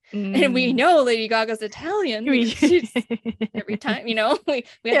 and we know Lady Gaga's Italian. Every time, we had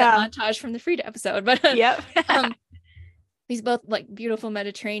that montage from the Frida episode. But these both like beautiful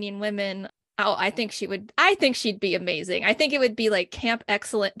Mediterranean women. Oh, I think she'd be amazing. I think it would be like camp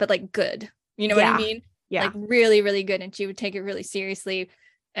excellent, but like good. You know what I mean? Yeah. Like really, really good. And she would take it really seriously.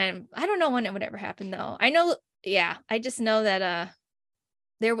 And I don't know when it would ever happen though. I know. Yeah. I just know that,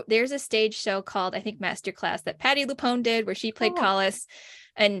 there's a stage show called, I think, Masterclass that Patti LuPone did where she played Callas.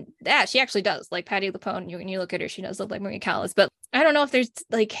 And she actually does. Like Patti LuPone, when you look at her, she does look like Maria Callas. But I don't know if there's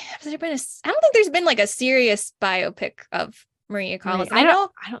like, I don't think there's been like a serious biopic of Maria Callas. Right.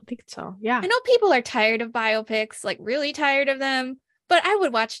 I don't think so. Yeah. I know people are tired of biopics, like really tired of them. But I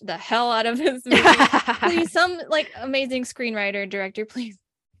would watch the hell out of this movie. Please, some like amazing screenwriter, director, please.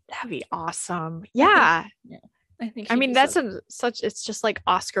 That'd be awesome. Yeah. I mean, that's it's just like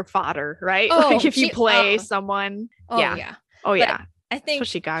Oscar fodder, right? Oh, like if you play someone. Oh, yeah. Oh, yeah. I think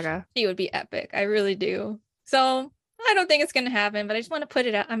especially Gaga. She would be epic. I really do. So I don't think it's going to happen, but I just want to put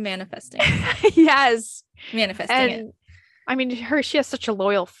it out. I'm manifesting. Yes. Manifesting it. I mean, she has such a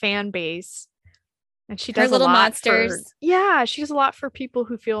loyal fan base. And she does little monsters. She does a lot for people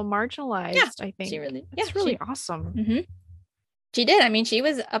who feel marginalized, I think. It's really awesome. Mm-hmm. She did. I mean, she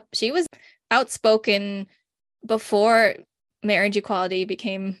was outspoken before marriage equality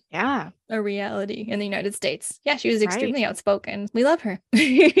became a reality in the United States. Yeah, she was extremely outspoken. We love her.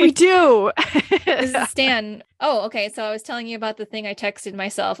 We do. This is Stan. Oh, okay. So I was telling you about the thing I texted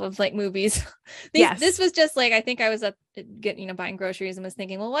myself of like movies. This was just like, I think I was up buying groceries and was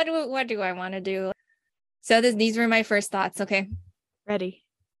thinking, well, what do I want to do? So these were my first thoughts. Okay. Ready.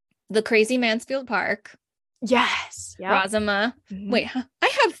 The Crazy Mansfield Park. Yes. Yep. Razama. Mm-hmm. Wait, I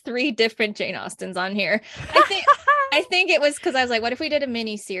have 3 different Jane Austens on here. I think it was because I was like, what if we did a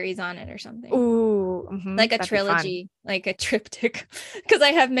mini series on it or something? Ooh. Mm-hmm. Like a trilogy, like a triptych. Because I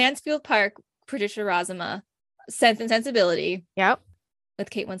have Mansfield Park, Patricia Razama, Sense and Sensibility. Yep.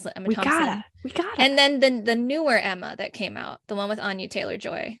 With Kate Winslet, Emma Thompson. We got it. And then the newer Emma that came out, the one with Anya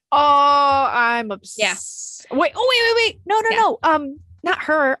Taylor-Joy. Oh, I'm obsessed. Yeah. Wait. No. Not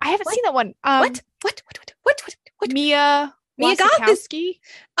her. I haven't seen that one. What? Mia Wasikowska.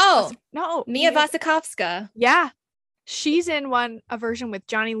 Oh no, Mia Wasikowska. Yeah, she's in a version with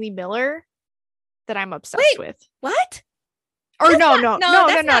Johnny Lee Miller that I'm obsessed with. What? Or no.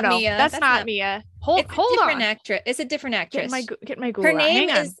 Mia. That's not Mia. Hold on. Actress. It's a different actress. Get my Google. Her name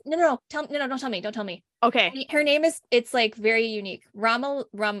is no. Don't tell me. Okay. Her name is. It's like very unique. Ramala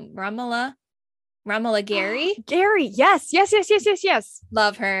Gary. Gary. Yes.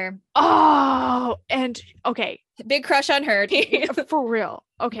 Love her. Oh, and okay. Big crush on her. For real.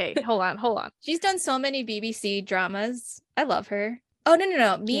 Okay. Hold on. She's done so many BBC dramas. I love her. Oh,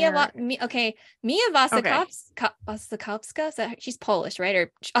 no. Mia Wasikowska. So she's Polish, right?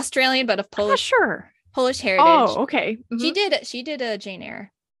 Or Australian, but of Polish. Polish heritage. Oh, okay. Mm-hmm. She did a Jane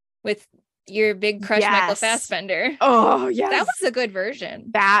Eyre with your big crush, Michael Fassbender. Oh, yes. That was a good version.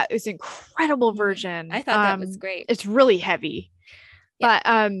 That is an incredible version. I thought that was great. It's really heavy. Yeah.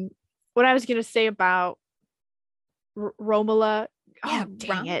 But what I was going to say about Romola. Yeah,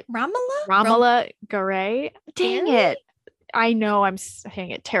 dang it. Romola Garai. Dang it. I know I'm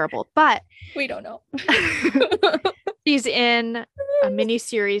saying it terrible, but we don't know. She's in a mini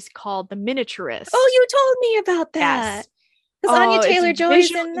series called The Miniaturist. Oh, you told me about that. Yes. Because Anya Taylor-Joy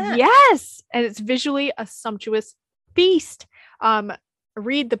is in that. Yes, and it's visually a sumptuous feast.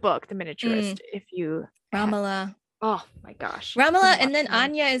 Read the book, The Miniaturist, if you. Romola. Oh my gosh. Romola, and then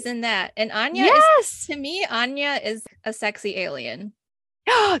Anya is in that, and Anya is, to me, Anya is a sexy alien.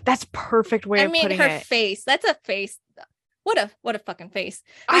 That's perfect way of putting it. I mean, her face. That's a face. What a fucking face.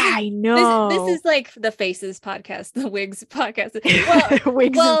 I know. This is like the Faces podcast, the Wigs podcast.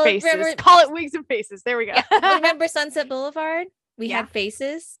 Wigs and Faces. Call it Wigs and Faces. There we go. Yeah. Remember Sunset Boulevard? We had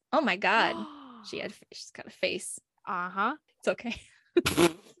faces. Oh my God. She's got a face. Uh-huh. It's okay.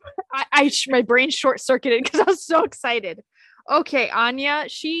 My brain short-circuited because I was so excited. Okay, Anya,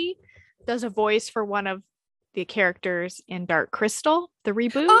 she does a voice for one of the characters in Dark Crystal, the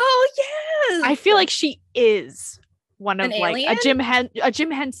reboot. Oh yes. I feel like she is one of like alien? a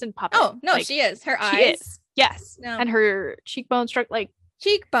Jim Henson puppet. Oh no, like, she is. Her eyes. Yes. No. And her cheekbones struck like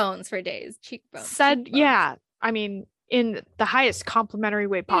cheekbones for days. Cheekbones. Yeah. I mean, in the highest complimentary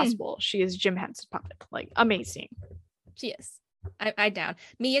way possible. She is Jim Henson's puppet. Like, amazing. She is. I down.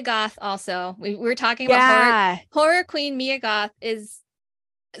 Mia Goth also. We were talking about horror queen. Mia Goth is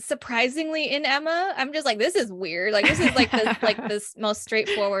surprisingly in Emma. I'm just like, this is weird. Like, this is like this most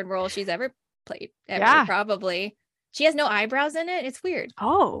straightforward role she's ever played. Probably. She has no eyebrows in it. It's weird.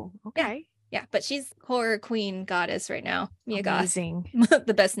 Oh, okay. Yeah, but she's horror queen goddess right now. Mia Amazing. Goth.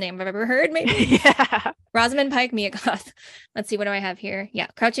 The best name I've ever heard, maybe. Yeah. Rosamund Pike, Mia Goth. Let's see, what do I have here? Yeah,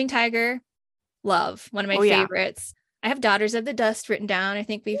 Crouching Tiger, love. One of my favorites. I have Daughters of the Dust written down. I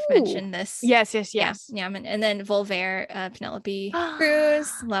think we've mentioned this. Yes. Yeah. And then Voltaire, Penelope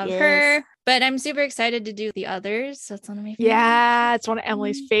Cruz. Love her. But I'm super excited to do The Others. That's one of my favorites. Yeah, it's one of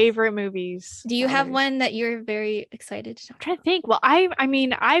Emily's favorite movies. Do you have one that you're very excited to? I'm trying to think. Well, I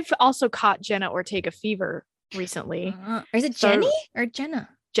mean, I've also caught Jenna Ortega fever recently. Or is it Jenny or Jenna?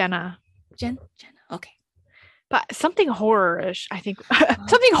 Jenna. Jenna. Okay. But something horror-ish, I think.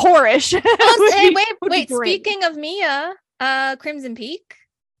 Something horror-ish. Wait. Speaking of Mia, Crimson Peak.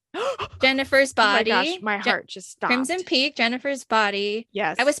 Jennifer's Body. Oh my gosh, my heart just stopped. Crimson Peak, Jennifer's Body.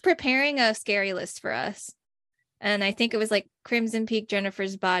 Yes. I was preparing a scary list for us. And I think it was like Crimson Peak,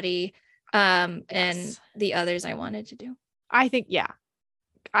 Jennifer's Body, and the others I wanted to do. I think,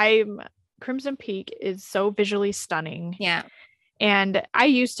 Crimson Peak is so visually stunning. Yeah. And I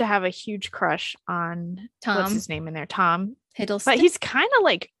used to have a huge crush on Tom. What's his name in there? Tom Hiddleston. But he's kind of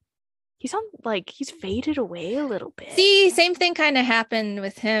like, he's faded away a little bit. See, same thing kind of happened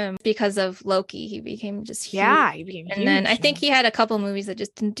with him because of Loki. He became just huge. Yeah, he became and huge. then I think he had a couple movies that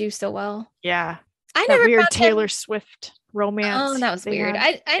just didn't do so well. Yeah. I that never weird found Taylor Swift romance. Oh, that was weird.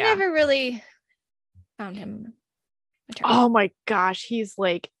 I never really found him attractive. Oh my gosh, he's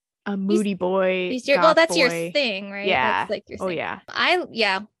like a moody boy. That's your thing, right? Yeah. That's like your thing. Oh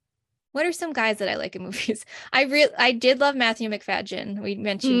yeah. What are some guys that I like in movies? I did love Matthew McFadden. We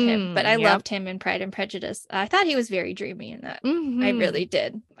mentioned him, but I loved him in Pride and Prejudice. I thought he was very dreamy in that. Mm-hmm. I really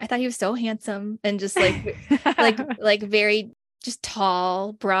did. I thought he was so handsome and just like like very just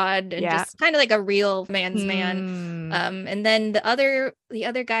tall, broad, and just kind of like a real man's man. And then the other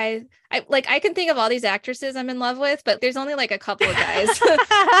guy, I can think of all these actresses I'm in love with, but there's only like a couple of guys.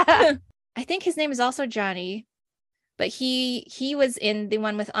 I think his name is also Johnny, but he was in the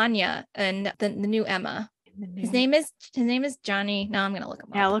one with Anya and the new Emma. His name is Johnny. Now I'm gonna look him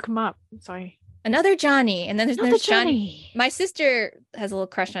up. Yeah, look him up. Sorry. Another Johnny, and then there's Johnny. My sister has a little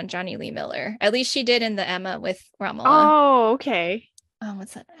crush on Johnny Lee Miller. At least she did in the Emma with Romola. Oh, okay. Oh,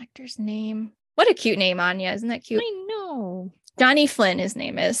 what's that actor's name? What a cute name, Anya. Isn't that cute? I know. Johnny Flynn, his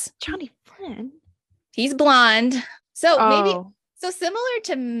name is. Johnny Flynn. He's blonde. So maybe so similar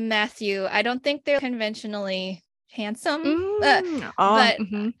to Matthew. I don't think they're conventionally handsome, but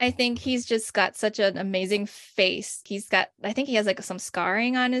I think he's just got such an amazing face. I think he has like some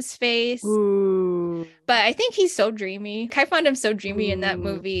scarring on his face. Ooh. But I think he's so dreamy. I found him so dreamy in that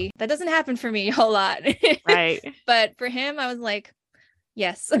movie. That doesn't happen for me a whole lot. Right. But for him, I was like,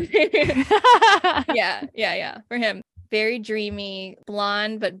 yes. Yeah. For him, very dreamy,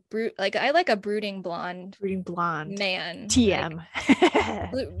 blonde, but I like a brooding blonde man. TM.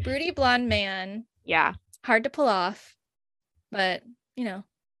 Like, broody blonde man. Yeah. Hard to pull off, but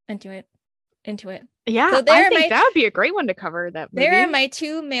into it. Yeah, so I think that would be a great one to cover. That movie. There are my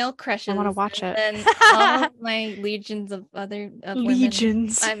two male crushes. I want to watch it. And all my legions of women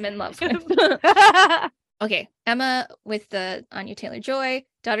I'm in love with. Okay, Emma with the Anya Taylor-Joy,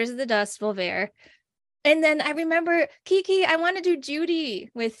 Daughters of the Dust, Voltaire. And then I remember, Kiki, I want to do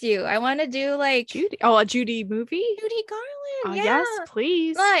Judy with you. I want to do like Judy. Oh, a Judy movie? Judy Garland. Yeah. Yes,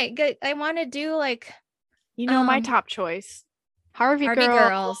 please. Like I want to do like my top choice. Harvey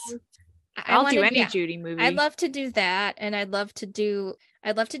Girls. I'll do any Judy movie. I'd love to do that. And I'd love to do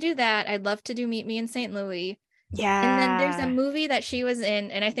that. I'd love to do Meet Me in St. Louis. Yeah. And then there's a movie that she was in,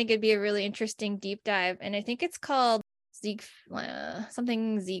 and I think it'd be a really interesting deep dive. And I think it's called Ziegfeld.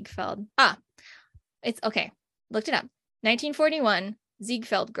 It's okay. Looked it up. 1941,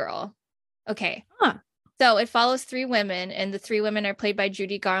 Ziegfeld Girl. Okay. Huh. So it follows three women, and the three women are played by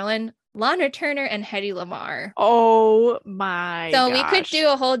Judy Garland, Lana Turner, and Hedy Lamarr. Oh my gosh. We could do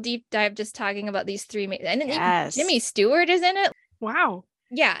a whole deep dive just talking about these three. And yes. Jimmy Stewart is in it. Wow.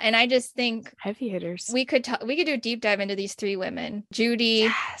 Yeah, and I just think heavy hitters. We could do a deep dive into these three women: Judy,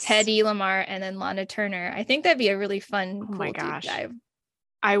 Hedy Lamarr, and then Lana Turner. I think that'd be a really fun, cool deep dive.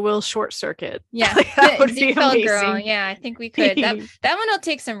 I will short circuit. Yeah, that would be amazing. Girl. Yeah, I think we could. That one will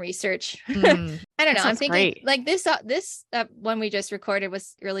take some research. I don't know. I'm thinking like this one we just recorded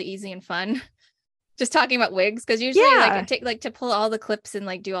was really easy and fun. just talking about wigs, because usually like it take like to pull all the clips and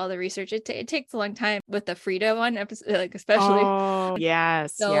like do all the research. It takes a long time with the Frida one episode, like especially. Oh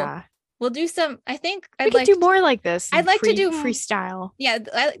yes, So yeah. We'll do some. I think we could do more like this. I'd like to do freestyle. Yeah,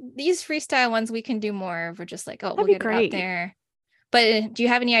 these freestyle ones we can do more of. We're just like, we'll get it out there. But do you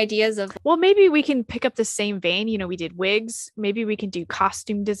have any ideas of? Well, maybe we can pick up the same vein. You know, we did wigs. Maybe we can do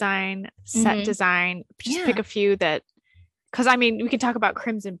costume design, set design. Just pick a few that, because I mean, we can talk about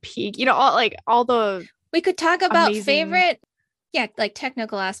Crimson Peak. You know, all the. We could talk about favorite, like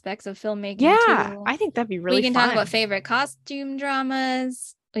technical aspects of filmmaking. Yeah, too. I think that'd be really. We can fun. talk about favorite costume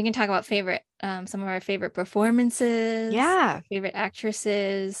dramas. We can talk about favorite, some of our favorite performances. Yeah, favorite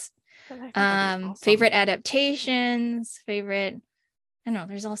actresses. Awesome. Favorite adaptations. Favorite. I don't know,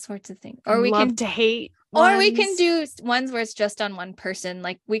 there's all sorts of things. Or we can hate. Or we can do ones where it's just on one person.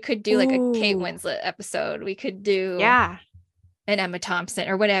 Like we could do like a Kate Winslet episode. We could do an Emma Thompson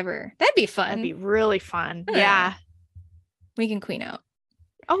or whatever. That'd be fun. That'd be really fun. Yeah. We can queen out.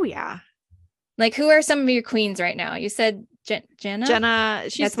 Oh yeah. Like who are some of your queens right now? You said Jenna? Jenna,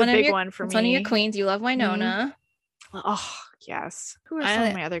 she's the big one for me. One of your queens. You love Winona. Oh, yes. Who are some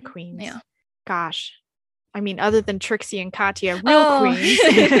of my other queens? Yeah. Gosh. I mean, other than Trixie and Katya, real queens.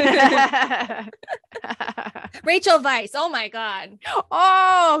 Rachel Weisz. Oh my God.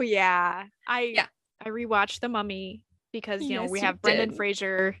 Oh yeah. I rewatched The Mummy because you know we have Brendan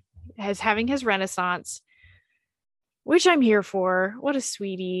Fraser having his renaissance, which I'm here for. What a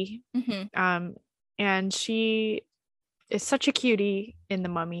sweetie. And she is such a cutie in The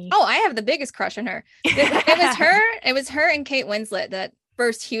Mummy. Oh, I have the biggest crush on her. It was her and Kate Winslet that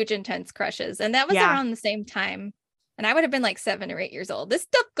first huge intense crushes, and that was around the same time, and I would have been like 7 or 8 years old. This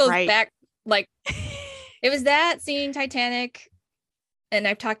stuff goes back like it was that seeing Titanic, and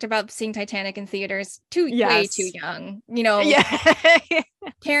I've talked about seeing Titanic in theaters way too young, you know.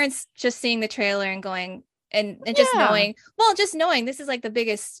 Parents just seeing the trailer and going and just knowing this is like the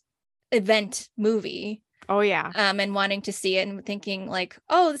biggest event movie. And wanting to see it and thinking like,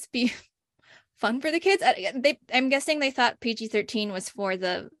 oh, this be fun for the kids. I'm guessing they thought PG-13 was for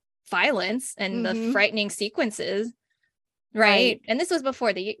the violence and the frightening sequences, right? And this was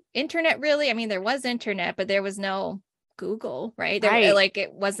before the internet, really. I mean, there was internet, but there was no Google, right? Like there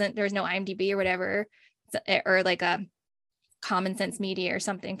was no IMDb or whatever, or like a Common Sense Media or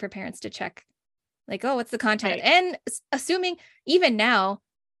something for parents to check, like, oh, what's the content? And assuming even now,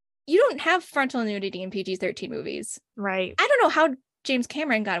 you don't have frontal nudity in PG-13 movies, right? I don't know how James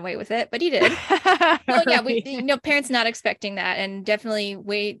Cameron got away with it, but he did. Well, yeah, parents not expecting that, and definitely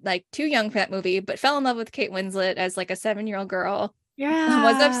too young for that movie, but fell in love with Kate Winslet as like a 7-year-old girl. Yeah,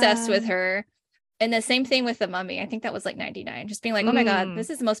 was obsessed with her. And the same thing with The Mummy. I think that was like 99. Just being like, oh my God,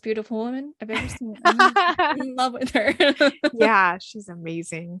 this is the most beautiful woman I've ever seen. I'm in love with her. Yeah, she's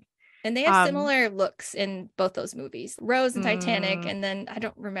amazing. And they have similar looks in both those movies, Rose and Titanic, and then I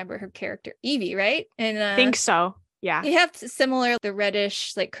don't remember her character, Evie, right? And I think so. Yeah, they have similar, the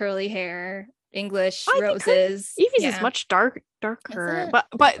reddish, like curly hair, English roses. Evie's is much darker,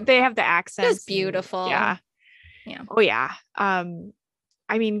 but they have the accents. It's beautiful. Yeah. Oh yeah.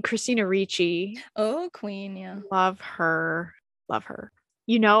 I mean, Christina Ricci. Oh, queen. Yeah. Love her.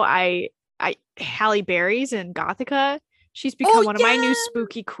 You know, I Halle Berry's in Gothica. She's become one of my new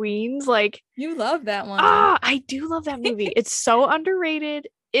spooky queens. Like, you love that one. I do love that movie. It's so underrated.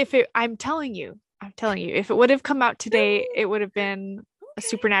 I'm telling you, if it would have come out today, it would have been a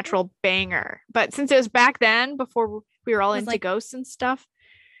supernatural banger. But since it was back then, before we were all into ghosts and stuff,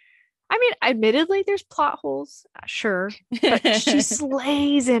 I mean, admittedly, there's plot holes, sure, but she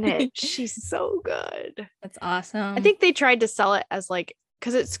slays in it. She's so good. That's awesome. I think they tried to sell it as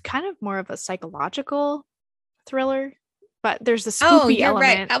because it's kind of more of a psychological thriller, but there's a spoopy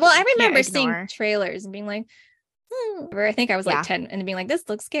element. Right. Well, I remember seeing trailers and being like, I think I was like 10 and being like, this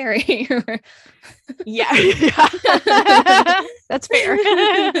looks scary. Yeah. That's fair.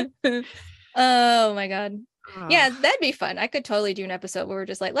 Oh my God. Yeah, that'd be fun. I could totally do an episode where we're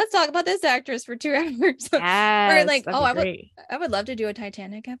just like, let's talk about this actress for 2 hours. Yes, or like, I would love to do a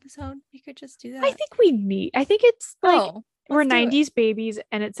Titanic episode. We could just do that. I think it's like we're 90s babies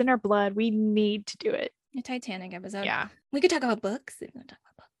and it's in our blood. We need to do it. A Titanic episode. Yeah. We could talk about books.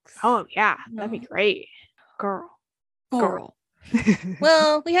 Oh yeah, that'd be great. Girl.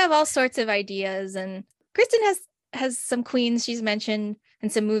 Well, we have all sorts of ideas, and Kristen has some queens she's mentioned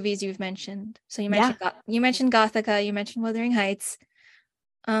and some movies you've mentioned. So you mentioned Gothica, you mentioned Wuthering Heights.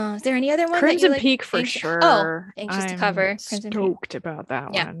 Is there any other one? Crimson Peak for sure. Oh, anxious to cover. Stoked about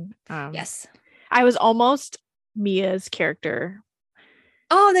that one. Yes. I was almost Mia's character.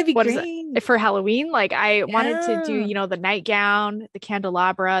 Oh, that'd be great. For Halloween. Like I wanted to do, the nightgown, the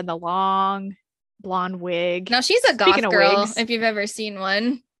candelabra, and the long blonde wig. Now she's a goth Speaking of girl, wigs. if you've ever seen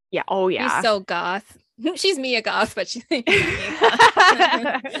one. Yeah. Oh yeah. She's so goth. She's Mia Goth, but she's Nicole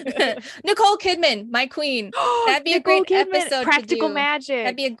Kidman, my queen. That'd be Nicole a great episode. Practical to do. Magic.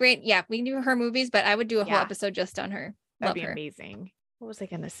 That'd be a great, we can do her movies, but I would do a whole Yeah. episode just on her. That'd Love be her. amazing. What was I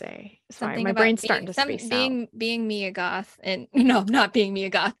gonna say? Something Sorry, my about brain's starting to space out. being Mia Goth, and no, not being Mia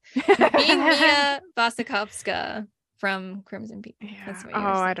Goth. Being Mia Wasikowska from Crimson Peak. Yeah. That's what Oh, you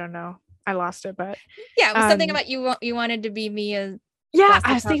were saying. I don't know. I lost it, but Yeah, it was something about you wanted to be Mia. yeah,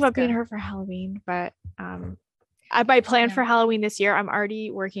 I was thinking about Wasikowska. being her for Halloween, but my plan Yeah. for Halloween this year, I'm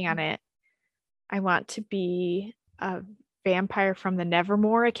already working on it. I want to be a vampire from the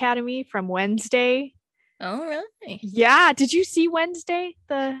Nevermore Academy from Wednesday. Oh, really? Yeah, did you see Wednesday?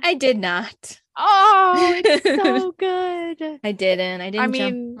 I did not. Oh, it's so good. I didn't. I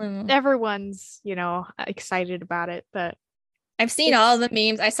mean, everyone's, excited about it, but I've seen all the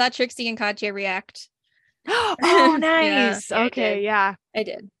memes. I saw Trixie and Katya react. oh, nice. Yeah, I okay, did. yeah. I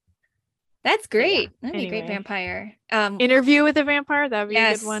did. That's great. That'd be a great Anyway. vampire. Interview with a vampire, that'd be a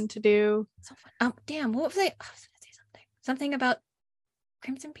Yes. good one to do. So fun. Damn, what was I? I was gonna say something about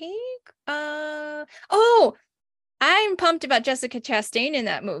Crimson Peak. I'm pumped about Jessica Chastain in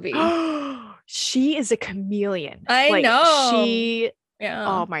that movie. She is a chameleon. I know. She Yeah.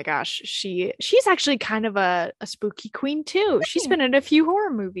 oh my gosh, she's actually kind of a spooky queen too. She's Right. been in a few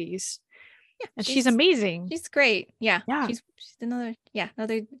horror movies. Yeah, And she's amazing. She's great. Yeah. Yeah. She's another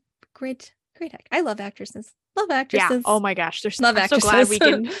great actor. I love actresses. Love Yeah. actresses. Oh my gosh. There's Love I'm so glad we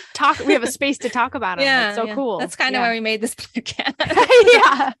can actresses. talk. We have a space to talk about them. Yeah. It's so yeah. cool. That's kind of why we made this podcast.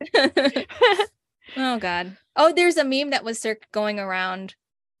 yeah. Oh God. Oh, there's a meme that was going around.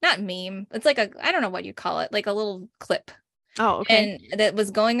 Not meme. It's like I don't know what you call it, like a little clip. Oh, okay. And that was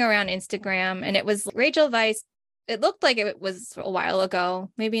going around Instagram, and it was Rachel Weisz. It looked like it was a while ago,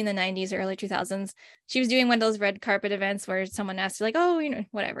 maybe in the 90s or early 2000s. She was doing one of those red carpet events where someone asked her, like, oh,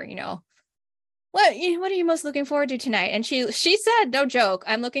 whatever, what are you most looking forward to tonight? And she said, no joke,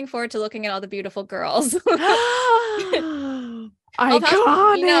 I'm looking forward to looking at all the beautiful girls.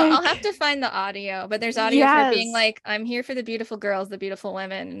 Iconic. I'll have to find the audio, but there's audio for being like, I'm here for the beautiful girls, the beautiful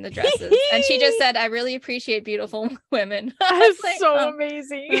women in the dresses. And she just said, I really appreciate beautiful women. That's like, so oh,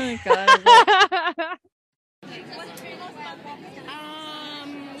 amazing. oh my God.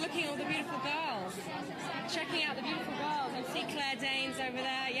 Looking at all the beautiful girls, checking out the beautiful girls. I see Claire Danes over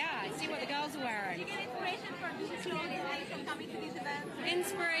there. Yeah, I see what the girls are wearing.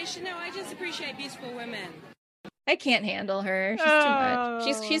 Inspiration? No, I just appreciate beautiful women. I can't handle her. She's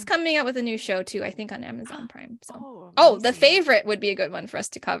too much. She's coming out with a new show too, I think on Amazon Prime. So The amazing. Favorite would be a good one for us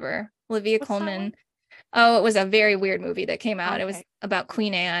to cover. Olivia What's that Colman. one? Oh, it was a very weird movie that came out. It was Okay. about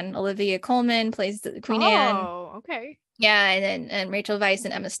Queen Anne. Olivia Colman plays Queen Anne. Oh, okay. Yeah, and Rachel Weisz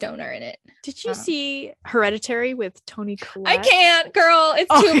and Emma Stone are in it. Did you see Hereditary with Toni Collette? I can't, girl.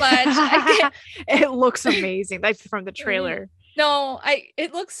 It's too much. I can't. It looks amazing. Like from the trailer. No,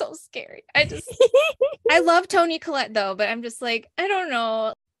 it looks so scary. I love Toni Collette though, but I'm just like, I don't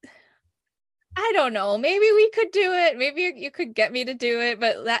know. Maybe we could do it. Maybe you could get me to do it.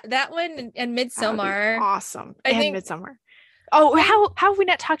 But that one and Midsommar. Awesome. I think Midsommar. Oh, how have we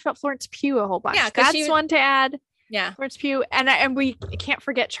not talked about Florence Pugh a whole bunch? Yeah, 'cause that's one to add. Yeah. Florence Pugh, and we can't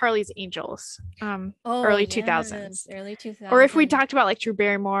forget Charlie's Angels. Early 2000s. Early 2000s. Or if we talked about like Drew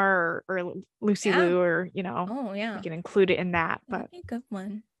Barrymore or Lucy Liu, or Oh yeah. we can include it in that. But That'd be a good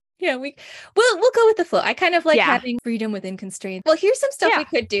one. Yeah, we'll go with the flow. I kind of like Yeah. having freedom within constraints. Well, here's some stuff Yeah. we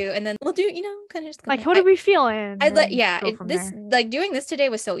could do, and then we'll do, kind of just like, what are we feeling? Doing this today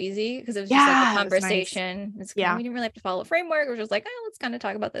was so easy because it was just Yeah, like a it was nice. conversation. Yeah. We didn't really have to follow a framework. It was just like, let's kind of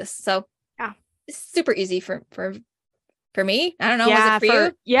talk about this. So Yeah. it's super easy for me. I don't know. Was it for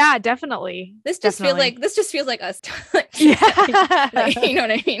you? Yeah, definitely. This just feels like us. Yeah. Like, you know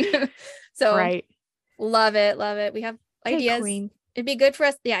what I mean? So Right. love it. We have Okay, ideas. Queen. It'd be good for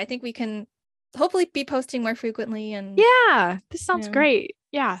us. Yeah, I think we can hopefully be posting more frequently. And Yeah, this sounds Yeah. great.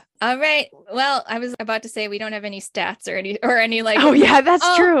 Yeah. all right. Well, I was about to say we don't have any stats or any like. Oh yeah, that's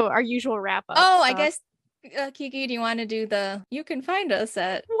Oh. true. Our usual wrap up. Oh, I stuff. guess Kiki, do you want to do you can find us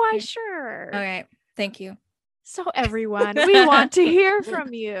at? Why, sure. All right. Thank you. So everyone, we want to hear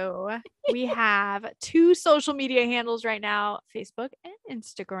from you. We have 2 social media handles right now, Facebook and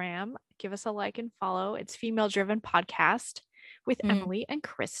Instagram. Give us a like and follow. It's Female Driven Podcast with Emily and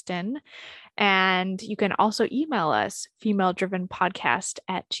Kristen. And you can also email us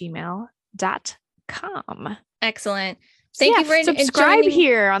femaledrivenpodcast@gmail.com. Excellent. Thank you for subscribe joining.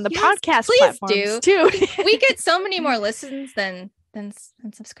 here on the Yes, podcast please platforms do. too. We get so many more listens than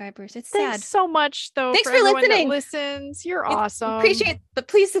subscribers. It's sad. Thanks so much though. Thanks for everyone that listening. listens. You're awesome. Appreciate, but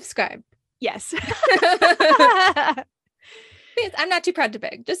please subscribe. Yes. I'm not too proud to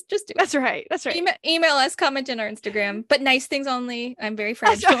beg. Just do it. That's right. That's right. Email us, comment on our Instagram, but nice things only. I'm very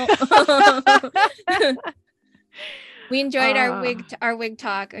fragile. We enjoyed our wig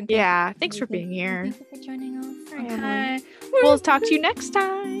talk. And thanks for being here. Thank you for joining us. Okay. We'll talk to you next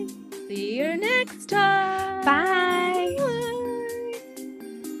time. See you next time. Bye.